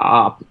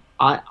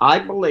 I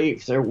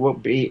believe there will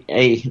be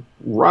a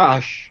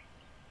rush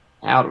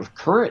out of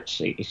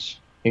currencies,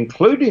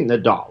 including the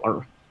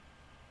dollar.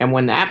 And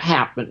when that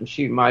happens,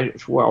 you might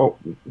as well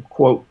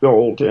quote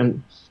gold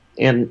in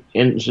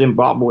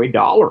Zimbabwe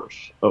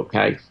dollars,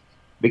 okay?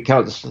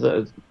 Because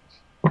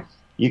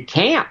you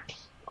can't,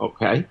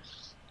 okay?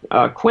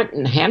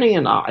 Quentin Henney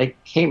and I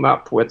came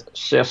up with a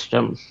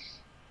system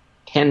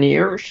 10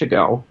 years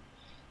ago,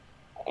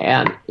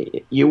 and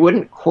you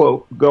wouldn't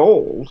quote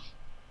gold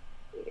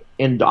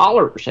in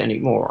dollars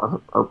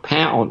anymore, or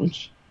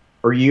pounds,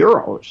 or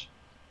euros.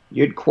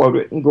 You'd quote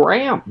it in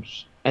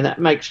grams, and that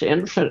makes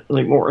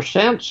infinitely more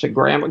sense. A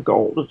gram of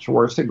gold is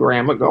worth a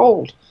gram of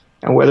gold.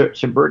 And whether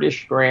it's a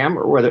British gram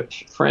or whether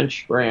it's a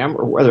French gram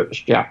or whether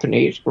it's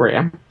Japanese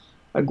gram,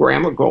 a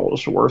gram of gold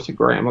is worth a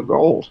gram of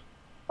gold.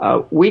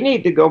 We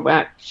need to go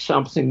back to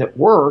something that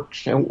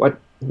works, and what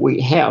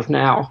we have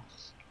now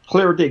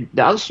clearly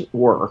doesn't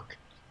work,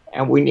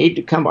 and we need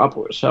to come up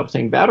with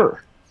something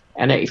better.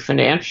 And a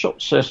financial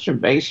system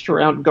based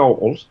around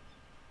gold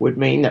would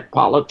mean that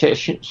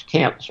politicians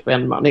can't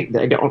spend money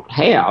they don't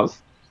have,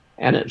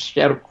 and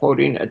instead of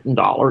quoting it in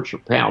dollars or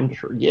pounds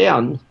or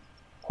yen,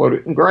 quote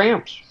it in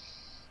grams.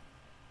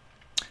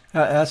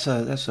 That's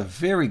a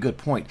very good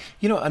point.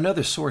 You know,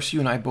 another source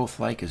you and I both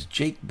like is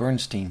Jake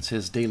Bernstein's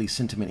his Daily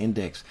Sentiment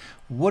Index.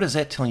 What is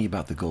that telling you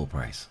about the gold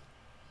price?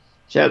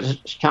 It says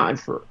it's time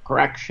for a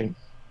correction.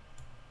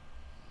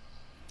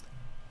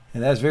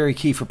 And that's very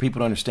key for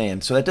people to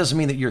understand. So that doesn't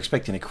mean that you're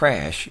expecting a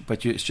crash,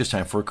 but it's just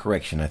time for a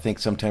correction. I think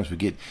sometimes we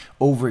get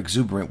over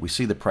exuberant. We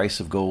see the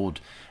price of gold.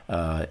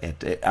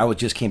 I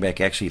just came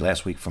back actually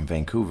last week from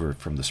Vancouver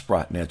from the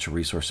Sprott Natural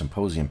Resource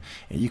Symposium,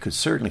 and you could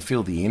certainly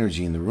feel the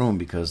energy in the room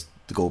because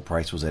the gold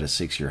price was at a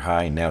 6-year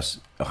high, and now it's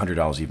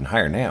 $100 even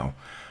higher now.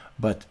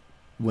 But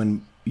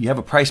when you have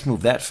a price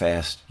move that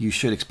fast, you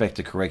should expect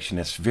a correction.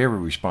 That's very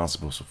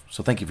responsible.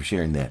 So thank you for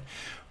sharing that.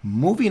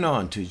 Moving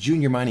on to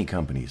junior mining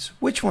companies,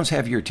 which ones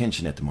have your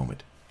attention at the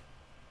moment?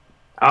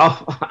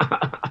 Oh,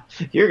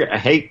 you're going to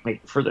hate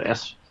me for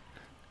this.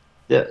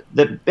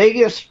 The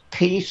biggest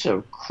piece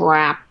of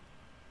crap,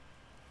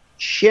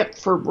 shit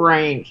for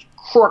brains,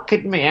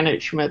 crooked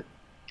management,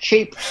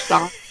 cheap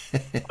stock,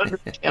 under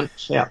 10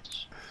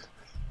 cents.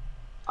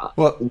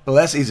 Well,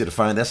 that's easy to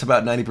find. That's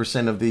about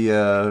 90% of the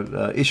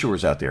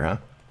issuers out there, huh?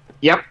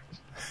 Yep.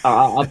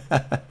 And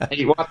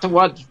you want the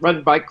ones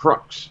run by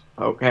crooks,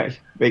 okay?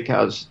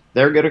 Because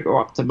they're going to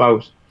go up the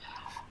most.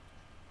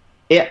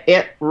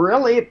 It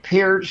really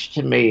appears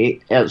to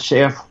me as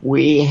if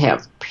we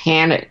have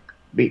panicked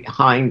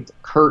behind the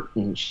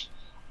curtains,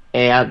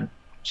 and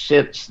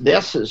since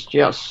this is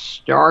just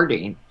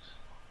starting,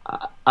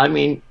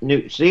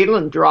 New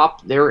Zealand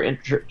dropped their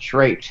interest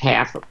rates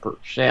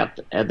 0.5%,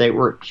 and they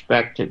were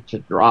expected to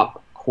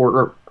drop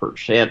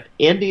 0.25%.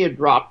 India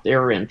dropped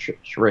their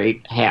interest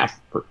rate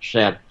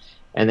 0.5%,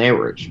 and they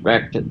were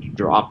expected to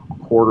drop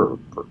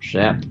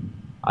 0.25%.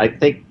 I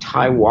think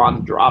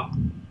Taiwan dropped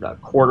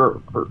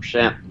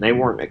 0.25%, and they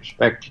weren't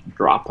expected to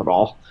drop at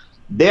all.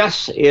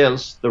 This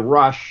is the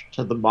rush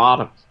to the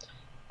bottom.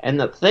 And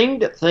the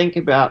thing to think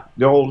about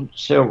gold,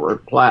 silver,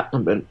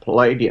 platinum, and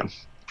palladium,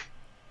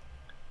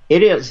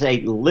 it is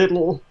a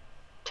little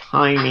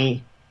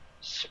tiny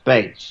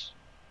space.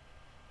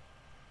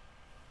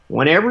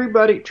 When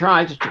everybody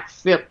tries to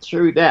fit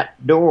through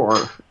that door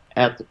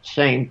at the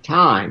same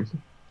time,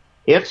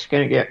 it's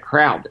going to get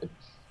crowded.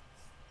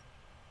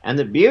 And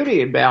the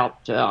beauty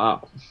about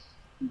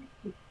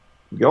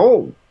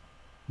gold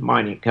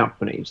mining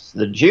companies,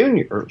 the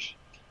juniors,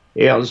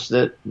 is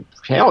that,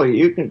 hell,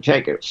 you can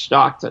take a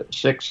stock that's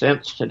 6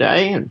 cents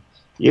today and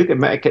you can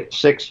make it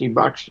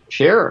 $60 a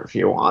share if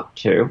you want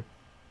to.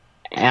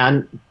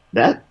 And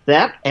that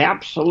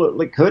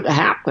absolutely could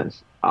happen.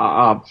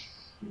 I'll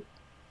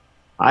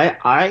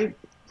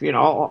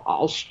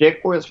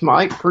stick with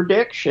my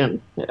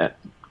prediction.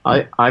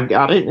 I've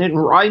got it in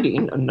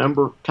writing a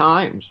number of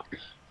times.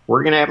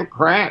 We're going to have a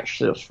crash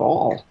this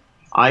fall.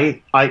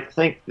 I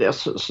think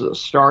this is the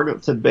start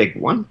of the big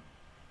one,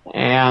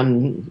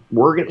 and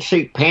we're going to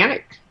see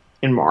panic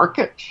in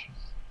markets.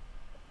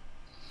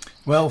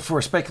 Well, for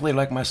a speculator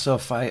like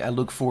myself, I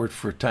look forward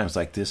for times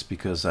like this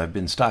because I've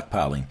been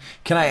stockpiling.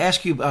 Can I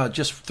ask you,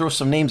 just throw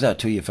some names out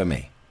to you if I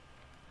may?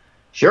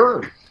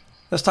 Sure.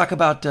 Let's talk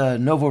about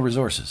Novo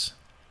Resources.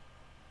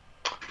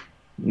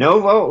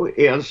 Novo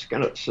is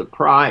going to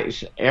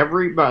surprise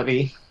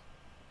everybody.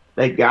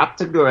 They got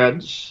the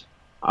goods.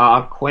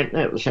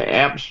 Quentin has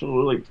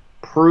absolutely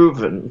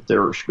proven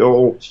there's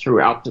gold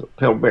throughout the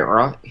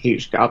Pilbara.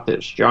 He's got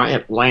this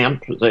giant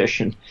land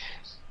position.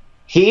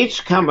 He's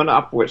coming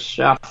up with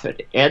stuff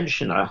at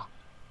Egina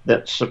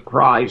that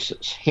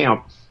surprises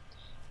him.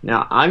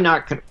 Now, I'm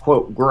not going to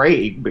quote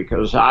grade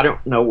because I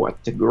don't know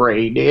what the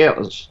grade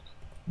is,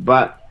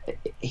 but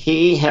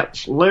he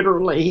has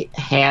literally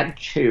had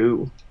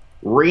to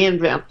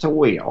reinvent the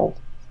wheel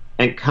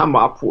and come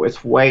up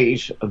with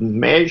ways of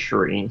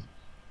measuring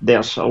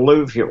this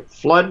alluvial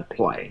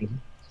floodplain,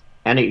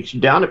 and he's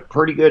done a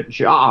pretty good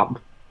job,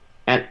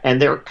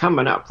 and they're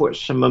coming up with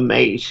some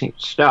amazing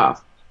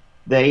stuff.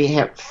 They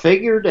have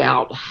figured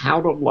out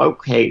how to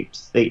locate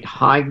the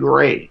high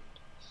grade.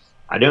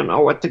 I don't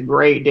know what the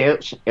grade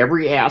is.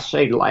 Every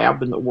assay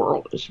lab in the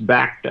world is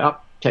backed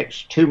up. It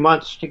takes 2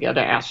 months to get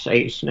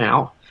assays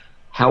now.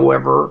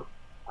 However,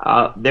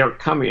 they're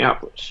coming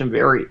up with some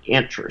very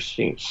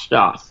interesting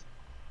stuff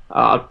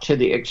to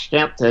the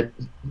extent that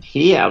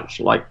he has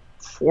like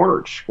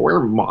 400 square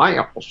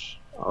miles,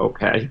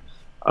 okay,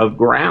 of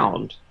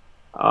ground.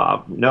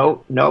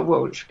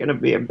 Novo is going to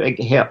be a big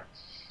hit.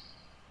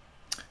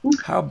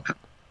 How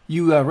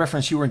you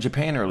referenced you were in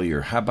Japan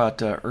earlier. How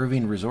about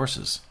Irving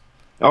Resources?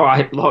 Oh,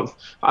 I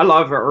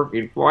love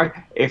Irving. Boy,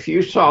 if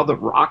you saw the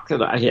rock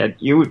that I had,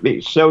 you would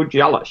be so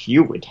jealous.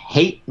 You would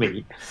hate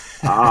me.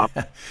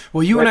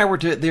 Well, you and I were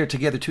there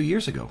together 2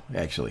 years ago,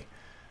 actually.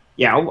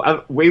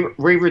 Yeah, we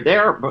were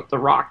there, but the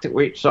rock that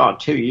we saw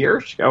 2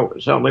 years ago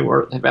was only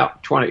worth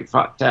about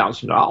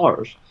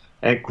 $25,000.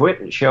 And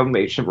Quentin showed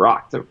me some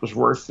rock that was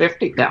worth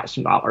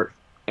 $50,000.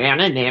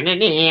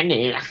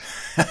 I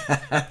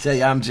tell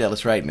you, I'm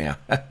jealous right now.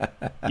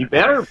 You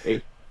better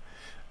be.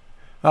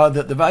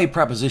 The value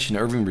proposition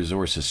of Irving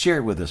Resources, share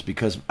it with us,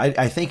 because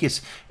I think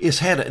it's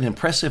had an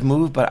impressive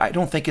move, but I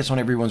don't think it's on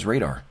everyone's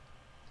radar.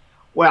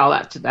 Well,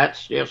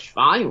 that's just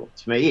fine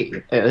with me.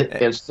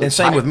 It's the and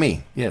same with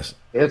me, yes.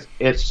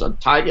 It's the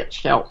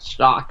tightest held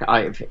stock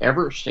I've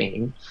ever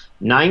seen.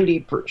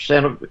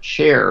 90% of the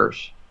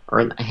shares are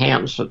in the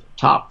hands of the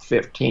top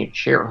 15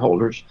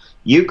 shareholders.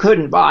 You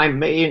couldn't buy a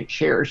million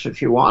shares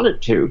if you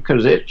wanted to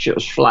because it's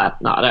just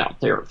flat not out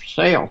there for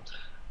sale.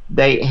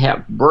 They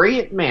have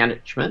brilliant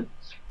management.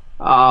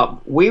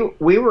 We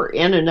were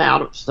in and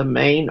out of the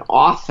main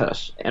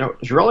office, and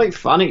it was really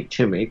funny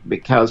to me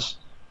because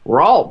we're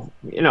all,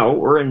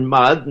 we're in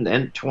mud, and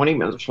then 20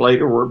 minutes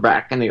later we're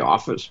back in the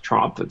office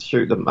tromping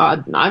through the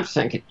mud, and I'm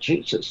thinking,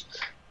 Jesus,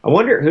 I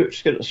wonder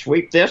who's going to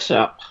sweep this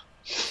up.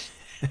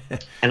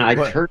 And I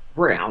turned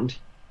around,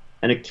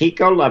 and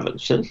Akiko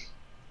Levinson,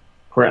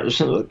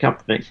 president of the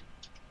company,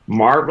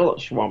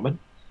 marvelous woman,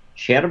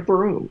 she had a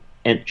broom,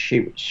 and she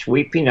was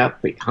sweeping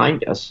up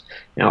behind us.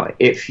 Now,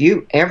 if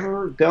you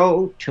ever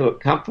go to a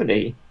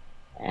company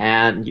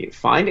and you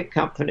find a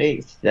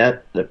company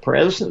that the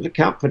president of the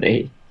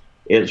company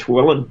is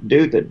willing to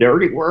do the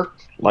dirty work,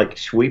 like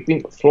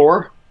sweeping the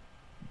floor,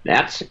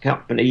 that's the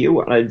company you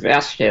want to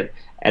invest in.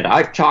 And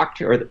I've talked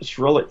to her. It's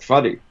really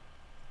funny.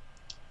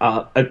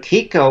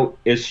 Akiko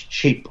is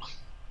cheap.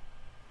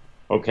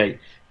 Okay,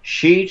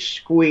 she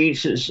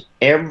squeezes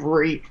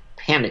every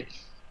penny.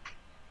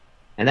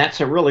 And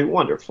that's a really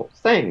wonderful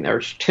thing.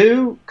 There's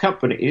two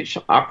companies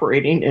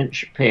operating in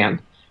Japan.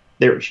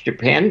 There's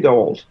Japan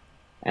Gold,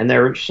 and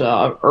there's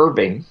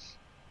Irving.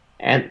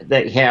 And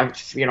they have,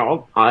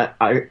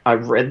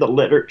 I've read the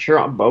literature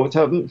on both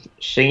of them,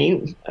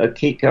 seen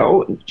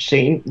Akiko and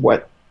seen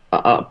what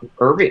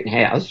Irving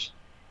has.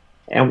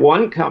 And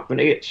one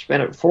company is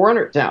spending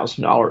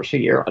 $400,000 a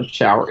year on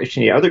salaries,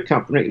 and the other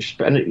company is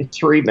spending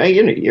 $3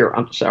 million a year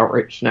on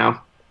salaries.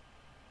 Now,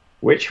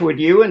 which would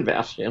you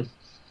invest in?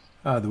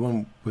 The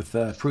one with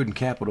Prudent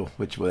Capital,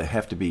 which would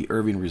have to be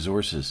Irving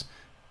Resources.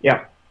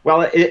 Yeah.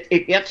 Well,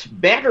 it gets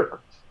better,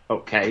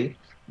 okay?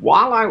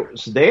 While I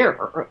was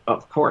there,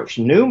 of course,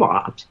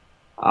 Newmont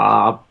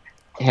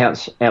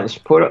has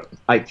put,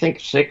 I think,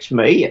 $6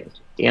 million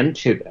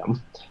into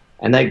them,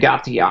 and they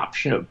got the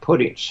option of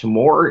putting some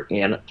more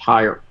in at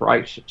higher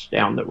prices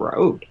down the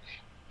road.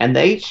 And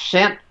they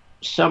sent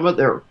some of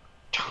their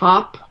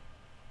top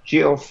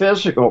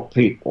geophysical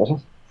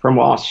people from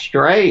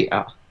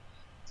Australia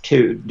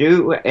to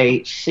do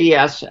a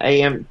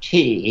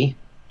CSAMT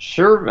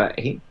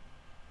survey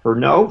for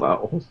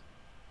Novo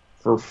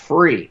for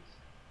free.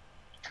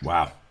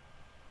 Wow.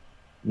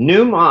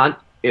 Newmont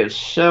is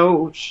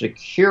so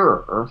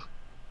secure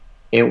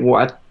in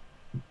what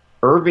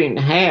Irving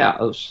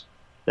has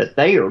that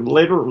they are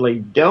literally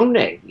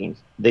donating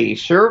the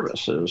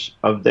services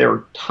of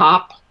their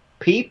top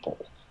people.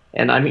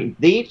 And I mean,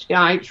 these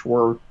guys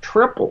were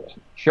triple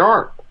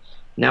sharp.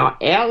 Now,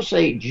 as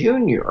a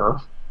junior,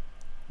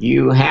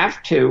 you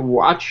have to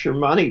watch your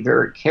money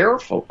very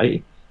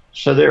carefully.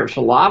 So there's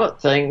a lot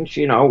of things,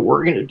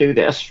 we're going to do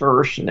this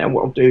first, and then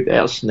we'll do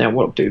this, and then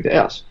we'll do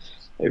this.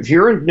 If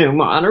you're in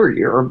Newmont or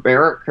you're a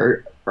Barrick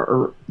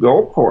or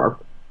Goldcorp,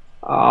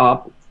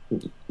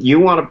 you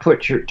want to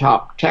put your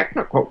top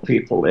technical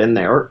people in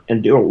there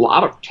and do a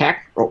lot of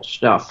technical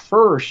stuff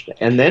first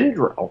and then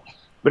drill.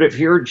 But if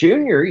you're a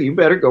junior, you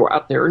better go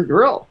out there and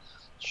drill.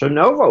 So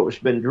Novo's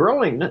been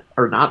drilling,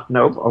 or not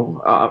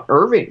Novo,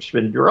 Irving's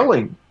been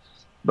drilling,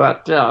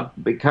 but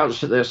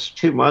because of this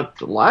 2-month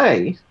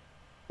delay,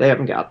 they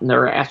haven't gotten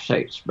their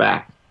assays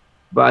back.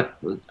 But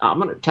I'm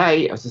going to tell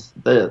you,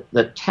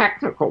 the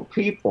technical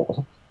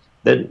people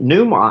that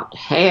Newmont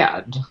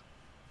had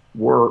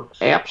were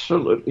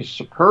absolutely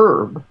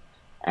superb,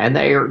 and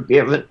they are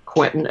giving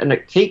Quentin and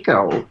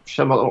Akiko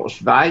some of the most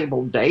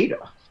valuable data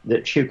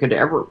that you could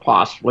ever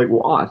possibly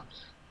want.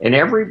 And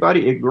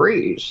everybody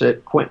agrees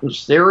that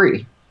Quentin's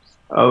theory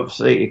of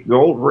the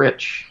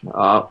gold-rich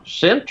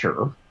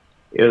center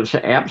is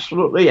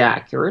absolutely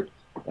accurate,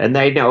 and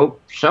they know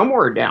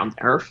somewhere down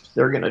there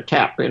they're going to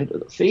tap into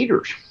the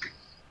feeders.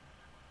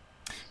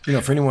 You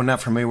know, for anyone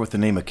not familiar with the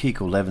name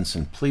Akiko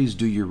Levinson, please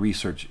do your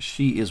research.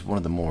 She is one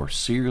of the more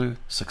serially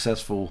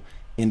successful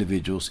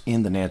individuals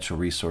in the natural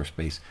resource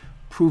space.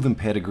 Proven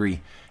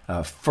pedigree,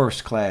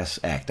 first-class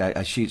act.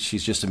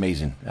 She's just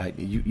amazing.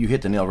 You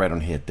hit the nail right on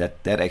the head.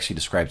 That actually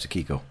describes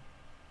Akiko.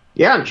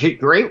 Yeah, and she's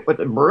great with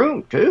the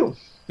broom, too.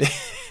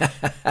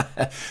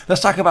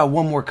 Let's talk about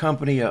one more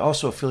company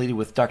also affiliated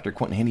with Dr.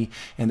 Quentin Hennigh,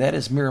 and that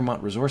is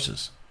Miramont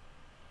Resources.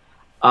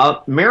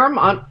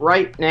 Miramont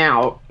right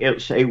now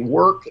is a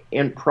work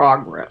in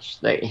progress.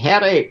 They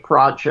had a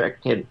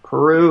project in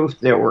Peru.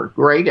 There were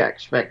great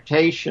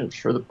expectations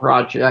for the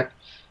project.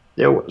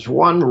 There was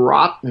one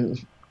rotten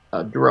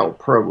drill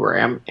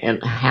program in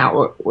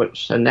how it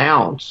was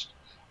announced,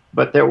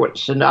 but there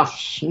was enough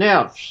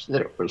sniffs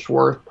that it was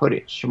worth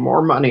putting some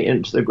more money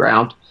into the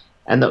ground.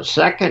 And the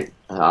second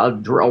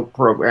drill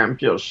program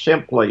just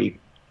simply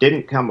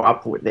didn't come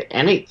up with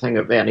anything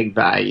of any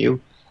value.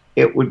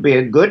 It would be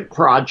a good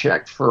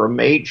project for a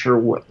major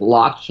with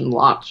lots and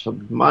lots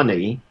of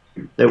money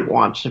that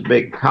wants a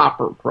big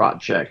copper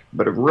project,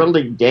 but a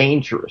really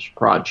dangerous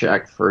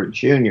project for a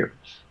junior.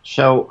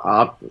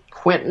 So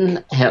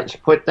Quentin has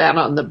put that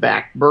on the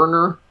back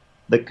burner.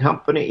 The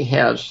company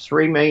has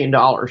 $3 million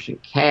in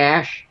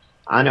cash.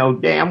 I know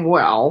damn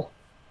well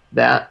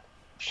that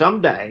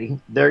someday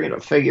they're going to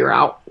figure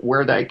out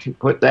where they can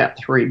put that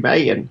 $3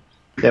 million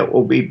that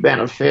will be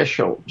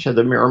beneficial to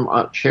the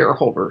Miramont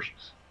shareholders.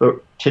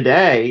 But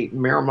today,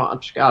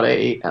 Miramont's got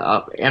a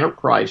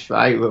enterprise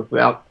value of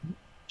about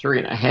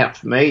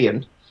 $3.5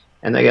 million,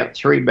 and they got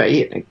 $3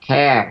 billion in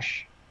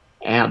cash.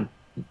 And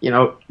you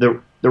know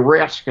the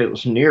risk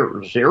is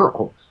near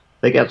zero.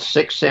 They got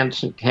 6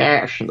 cents in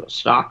cash, and the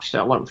stock's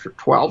selling for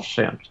 12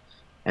 cents.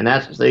 And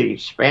that's the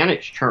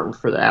Spanish term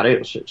for that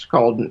is it's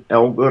called an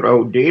El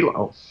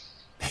Gordillo.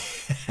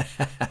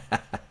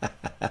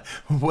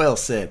 Well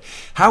said.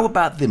 How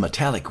about the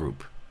Metallic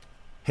Group,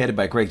 headed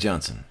by Greg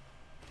Johnson?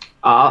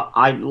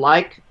 I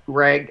like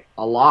Greg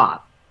a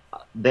lot.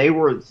 They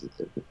were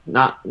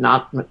not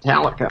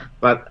Metallica,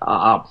 but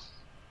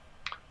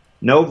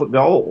Nova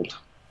Gold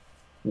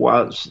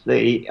was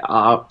the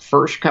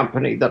first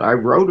company that I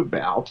wrote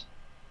about,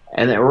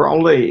 and there were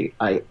only,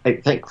 I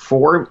think,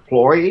 4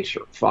 employees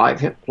or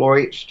 5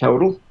 employees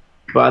total,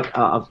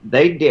 but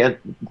they did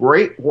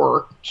great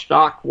work.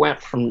 Stock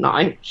went from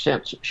 9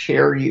 cents a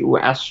share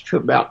U.S. to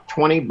about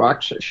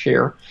 $20 a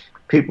share.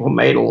 People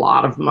made a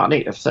lot of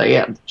money if they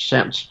had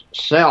sense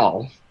to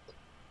sell.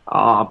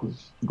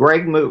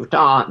 Greg moved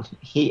on.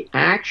 He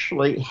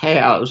actually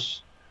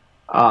has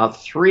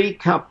 3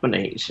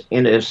 companies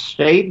in his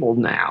stable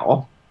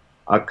now,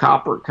 a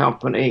copper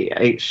company,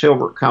 a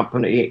silver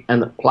company,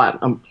 and a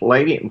platinum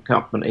palladium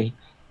company.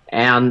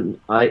 And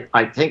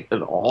I think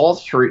that all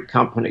 3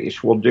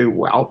 companies will do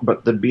well.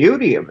 But the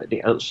beauty of it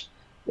is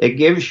it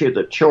gives you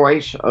the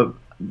choice of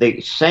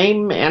the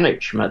same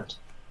management.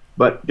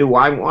 But do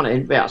I want to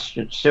invest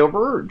in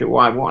silver, or do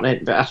I want to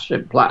invest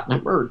in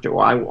platinum, or do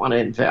I want to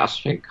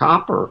invest in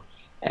copper?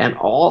 And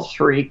all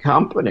 3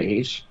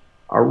 companies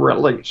are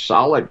really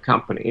solid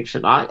companies,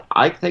 and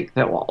I think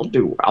they'll all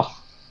do well.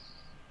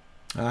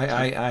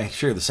 I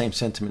share the same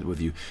sentiment with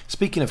you.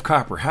 Speaking of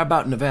copper, how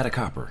about Nevada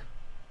Copper?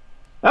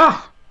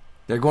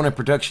 They're going in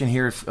production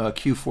here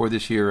Q4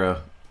 this year.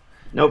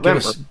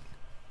 November.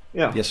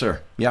 Yeah. Yes,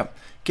 sir. Yep.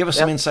 Give us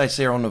some insights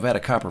there on Nevada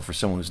Copper for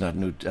someone who's not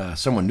new,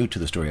 someone new to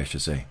the story, I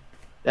should say.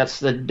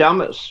 That's the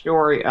dumbest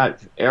story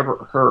I've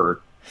ever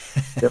heard.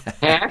 They're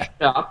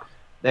cashed up.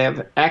 They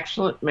have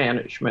excellent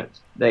management.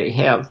 They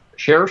have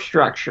share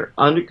structure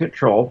under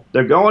control.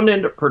 They're going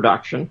into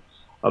production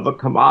of a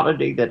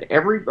commodity that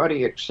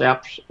everybody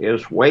accepts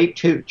is way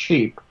too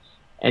cheap,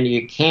 and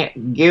you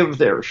can't give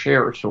their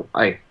shares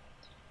away.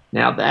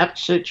 Now, that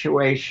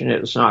situation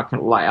is not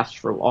going to last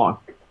for long.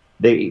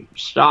 The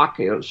stock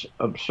is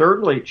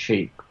absurdly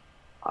cheap.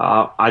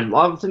 I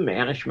love the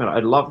management.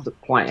 I love the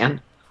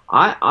plan.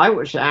 I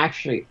was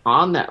actually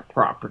on that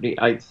property,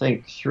 I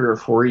think, 3 or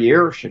 4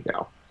 years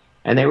ago.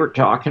 And they were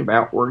talking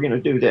about, we're going to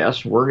do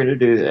this, we're going to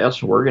do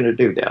this, we're going to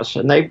do this.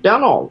 And they've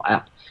done all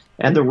that.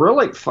 And the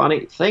really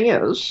funny thing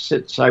is,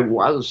 since I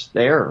was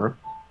there,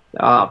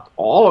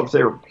 all of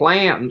their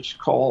plans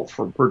call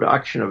for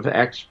production of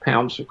X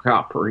pounds of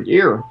copper a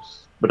year.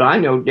 But I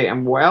know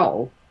damn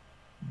well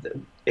that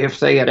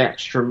if they had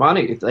extra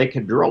money, they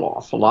could drill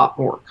off a lot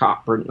more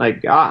copper than they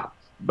got.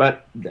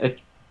 But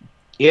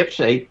it's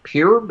a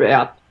pure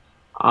bet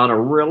on a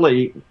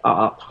really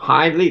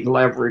highly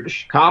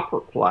leveraged copper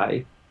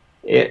play.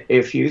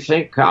 If you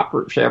think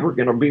copper's ever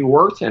going to be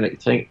worth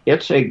anything,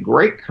 it's a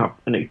great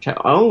company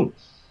to own.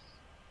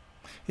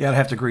 Yeah, I'd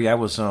have to agree. I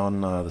was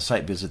on the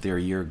site visit there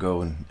a year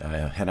ago, and I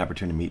had an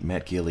opportunity to meet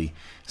Matt Gilley,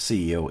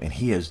 CEO, and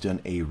he has done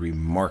a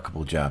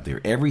remarkable job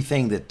there.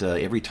 Everything that,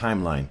 every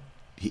timeline,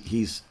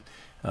 he's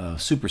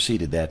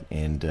superseded that,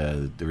 and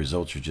the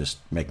results are just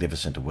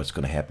magnificent of what's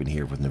going to happen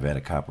here with Nevada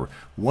Copper.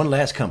 One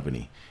last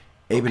company,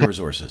 Aben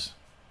Resources.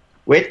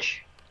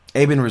 Which?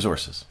 Aben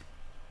Resources.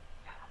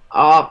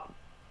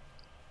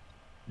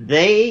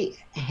 They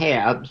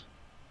had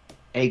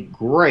a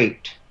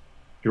great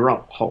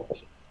drill hole.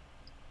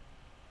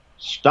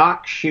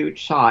 Stock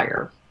shoots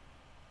higher.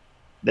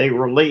 They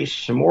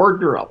released some more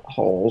drill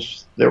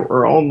holes that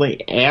were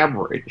only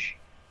average,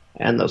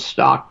 and the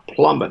stock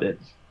plummeted.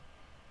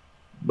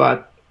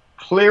 But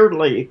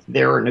clearly,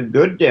 they're in a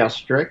good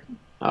district,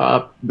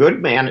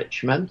 good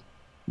management,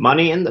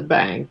 money in the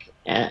bank,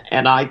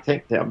 and I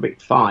think they'll be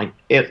fine.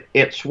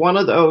 It's one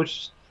of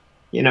those,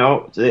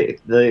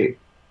 the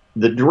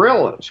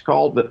drill is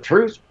called the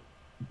truth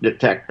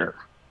detector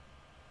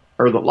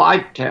or the lie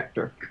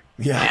detector.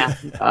 Yeah.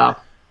 And,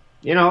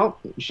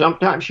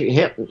 sometimes you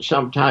hit and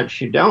sometimes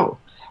you don't.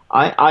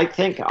 I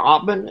think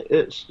Aben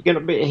is going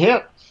to be a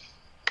hit.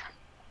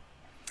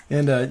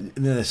 And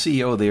the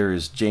CEO there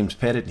is James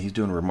Pettit, and he's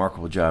doing a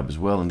remarkable job as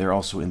well, and they're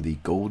also in the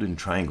Golden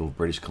Triangle of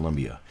British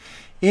Columbia.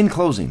 In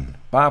closing,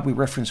 Bob, we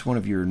referenced one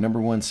of your number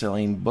one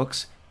selling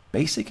books,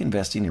 Basic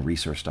Investing in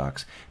Resource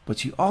Stocks,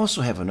 but you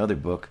also have another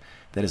book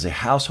that is a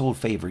household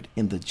favorite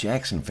in the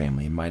Jackson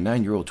family. My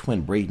 9-year-old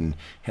twin, Braden,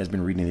 has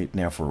been reading it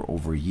now for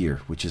over a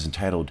year, which is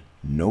entitled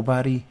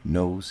Nobody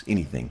Knows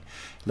Anything.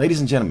 Ladies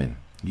and gentlemen,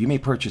 you may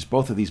purchase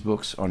both of these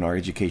books on our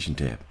education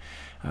tab.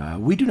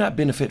 We do not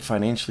benefit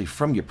financially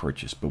from your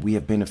purchase, but we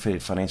have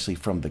benefited financially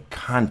from the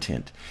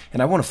content.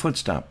 And I want to foot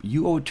stomp.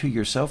 You owe it to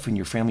yourself and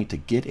your family to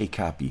get a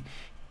copy.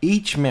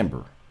 Each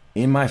member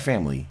in my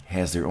family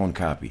has their own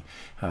copy.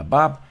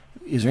 Bob,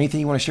 is there anything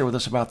you want to share with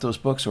us about those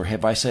books, or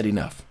have I said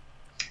enough?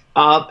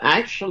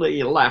 Actually,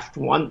 you left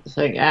one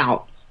thing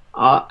out.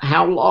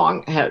 How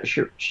long has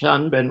your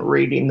son been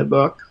reading the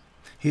book?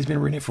 He's been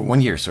reading it for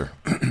 1 year, sir.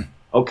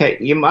 Okay,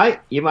 you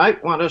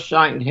might want to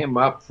sign him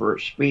up for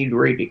a speed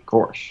reading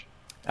course.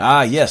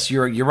 Yes,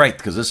 you're right,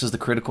 because this is the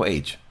critical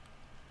age.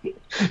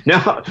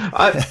 No,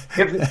 if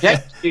it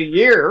takes a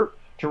year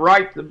to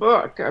write the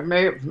book, I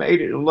may have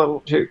made it a little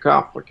too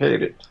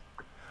complicated.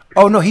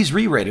 Oh, no, he's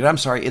reread it. I'm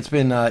sorry. It's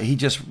been, he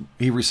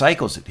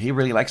recycles it. He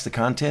really likes the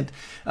content.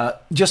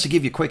 Just to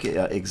give you a quick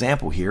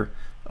example here,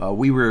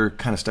 we were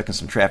kind of stuck in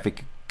some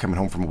traffic coming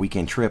home from a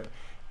weekend trip,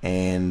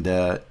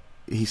 and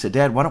he said,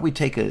 Dad, why don't we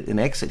take an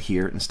exit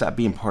here and stop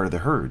being part of the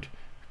herd?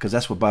 Because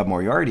that's what Bob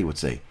Moriarty would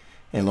say.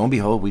 And lo and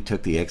behold, we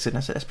took the exit, and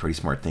I said, that's pretty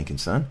smart thinking,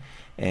 son.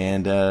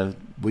 And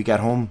we got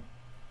home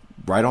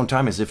right on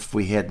time, as if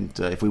we hadn't,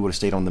 if we would have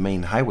stayed on the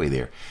main highway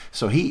there.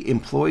 So he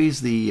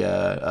employs the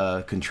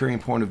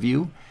contrarian point of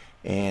view,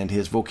 and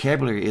his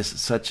vocabulary is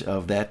such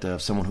of that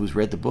of someone who's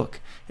read the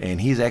book.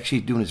 And he's actually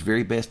doing his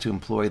very best to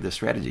employ the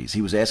strategies.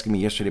 He was asking me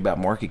yesterday about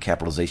market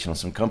capitalization on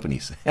some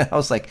companies. And I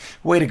was like,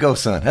 way to go,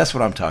 son. That's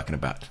what I'm talking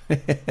about.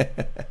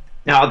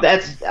 Now,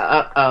 that's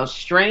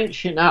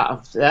strange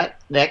enough.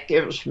 That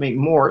gives me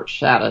more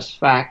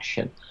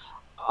satisfaction.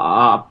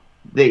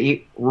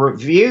 The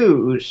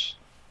reviews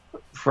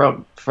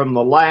from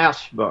the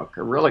last book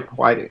are really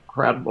quite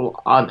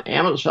incredible. On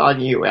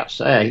Amazon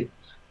USA,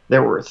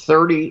 there were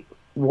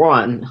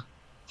 31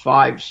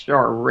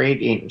 5-star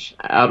ratings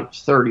out of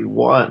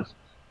 31,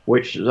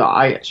 which is the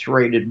highest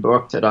rated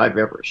book that I've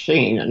ever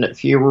seen. And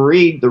if you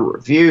read the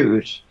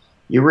reviews,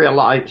 you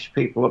realize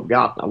people have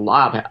gotten a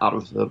lot out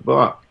of the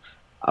book.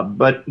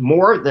 But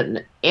more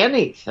than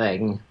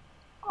anything,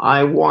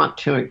 I want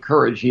to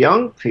encourage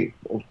young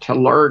people to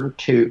learn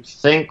to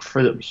think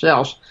for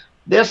themselves.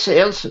 This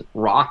isn't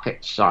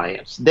rocket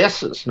science.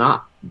 This is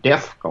not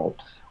difficult.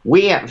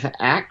 We have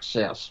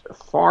access to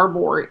far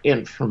more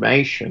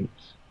information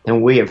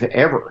than we have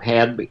ever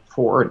had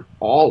before in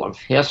all of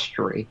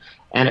history.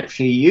 And if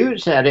you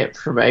use that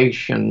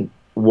information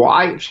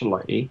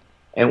wisely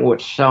and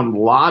with some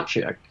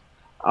logic,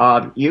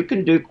 you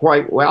can do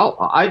quite well.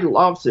 I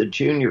love the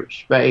junior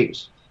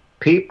space.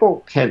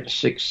 People can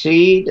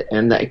succeed,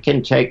 and they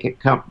can take a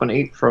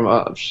company from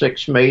a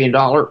 $6 million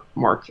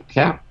market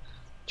cap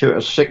to a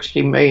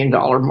 $60 million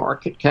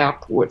market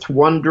cap with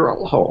one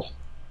drill hole.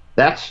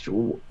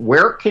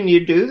 Where can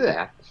you do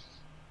that?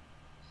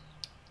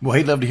 Well,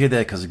 he'd love to hear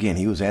that, because, again,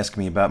 he was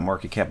asking me about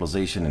market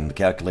capitalization and the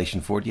calculation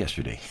for it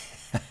yesterday.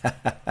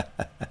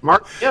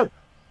 Mark, yeah.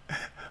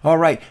 All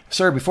right.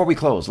 Sir, before we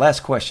close,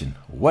 last question.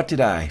 What did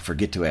I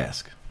forget to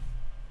ask?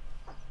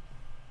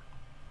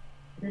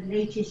 The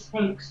latest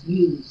Fox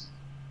news.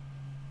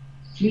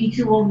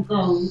 3-1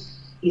 Gold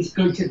is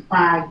going to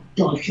buy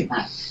Deutsche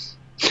Bank.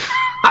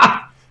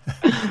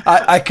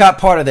 I caught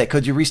part of that.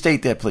 Could you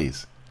restate that,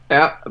 please?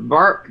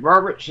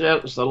 Barbara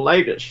says the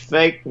latest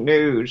fake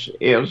news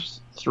is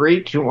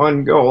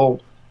 3-1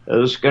 Gold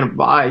is going to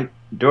buy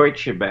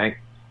Deutsche Bank.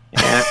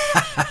 And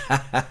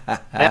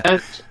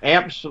that's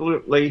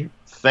absolutely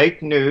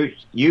fake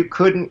news. You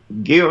couldn't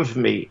give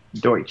me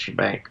Deutsche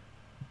Bank.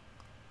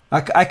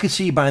 I could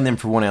see you buying them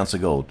for 1 ounce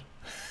of gold.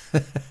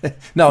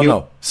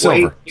 No,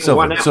 silver.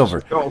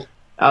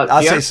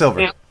 I'll say silver.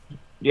 Do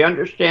you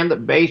understand the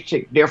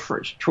basic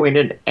difference between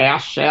an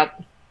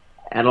asset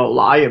and a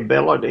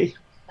liability?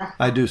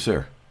 I do,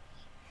 sir.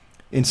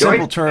 In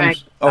simple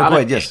terms, go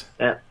ahead, yes.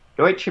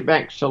 Deutsche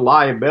Bank's a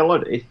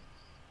liability.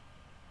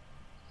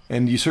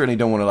 And you certainly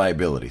don't want a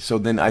liability. So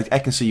then I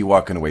can see you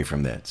walking away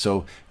from that.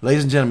 So,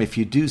 ladies and gentlemen, if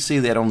you do see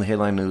that on the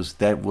headline news,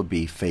 that would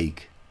be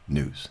fake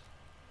news.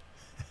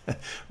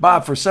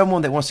 Bob, for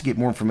someone that wants to get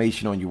more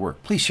information on your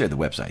work, please share the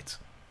websites.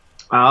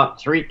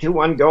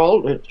 321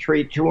 Gold and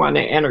 321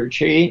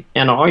 Energy.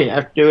 And all you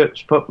have to do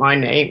is put my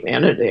name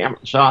in at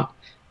Amazon,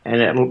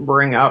 and it'll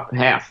bring up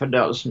half a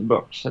dozen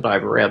books that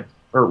I've read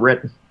or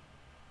written.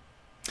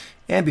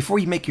 And before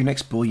you make your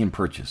next bullion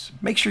purchase,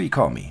 make sure you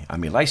call me.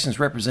 I'm a licensed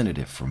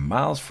representative from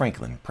Miles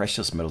Franklin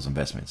Precious Metals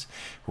Investments,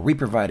 where we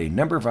provide a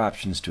number of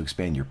options to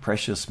expand your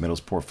precious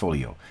metals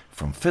portfolio,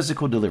 from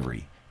physical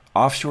delivery,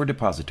 offshore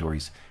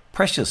depositories,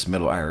 precious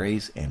metal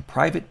IRAs, and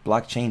private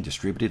blockchain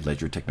distributed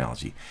ledger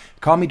technology.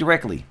 Call me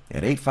directly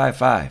at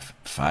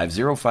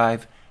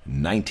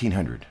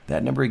 855-505-1900.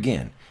 That number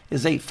again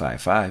is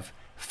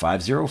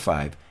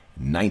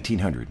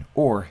 855-505-1900.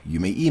 Or you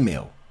may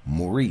email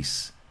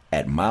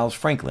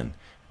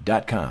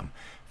Maurice@milesfranklin.com.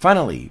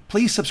 Finally,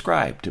 please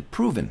subscribe to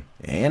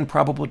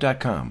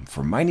provenandprobable.com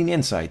for mining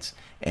insights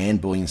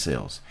and bullion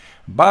sales.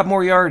 Bob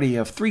Moriarty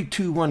of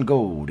 321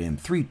 Gold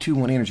and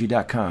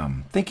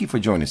 321energy.com. Thank you for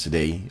joining us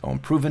today on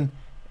Proven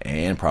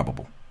and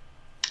Probable.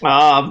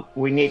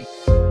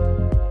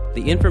 The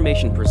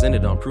information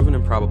presented on Proven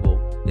and Probable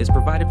is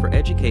provided for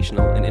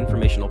educational and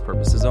informational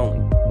purposes only,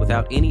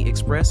 without any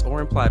express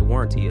or implied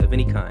warranty of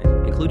any kind,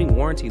 including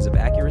warranties of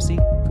accuracy,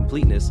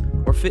 completeness,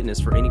 or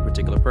fitness for any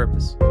particular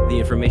purpose. The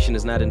information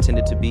is not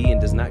intended to be and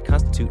does not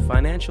constitute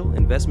financial,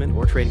 investment,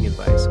 or trading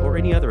advice, or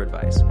any other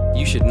advice.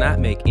 You should not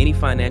make any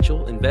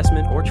financial,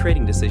 investment, or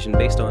trading decision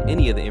based on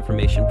any of the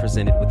information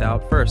presented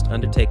without first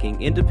undertaking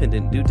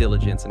independent due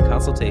diligence and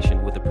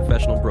consultation with a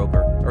professional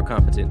broker or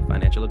competent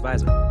financial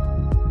advisor.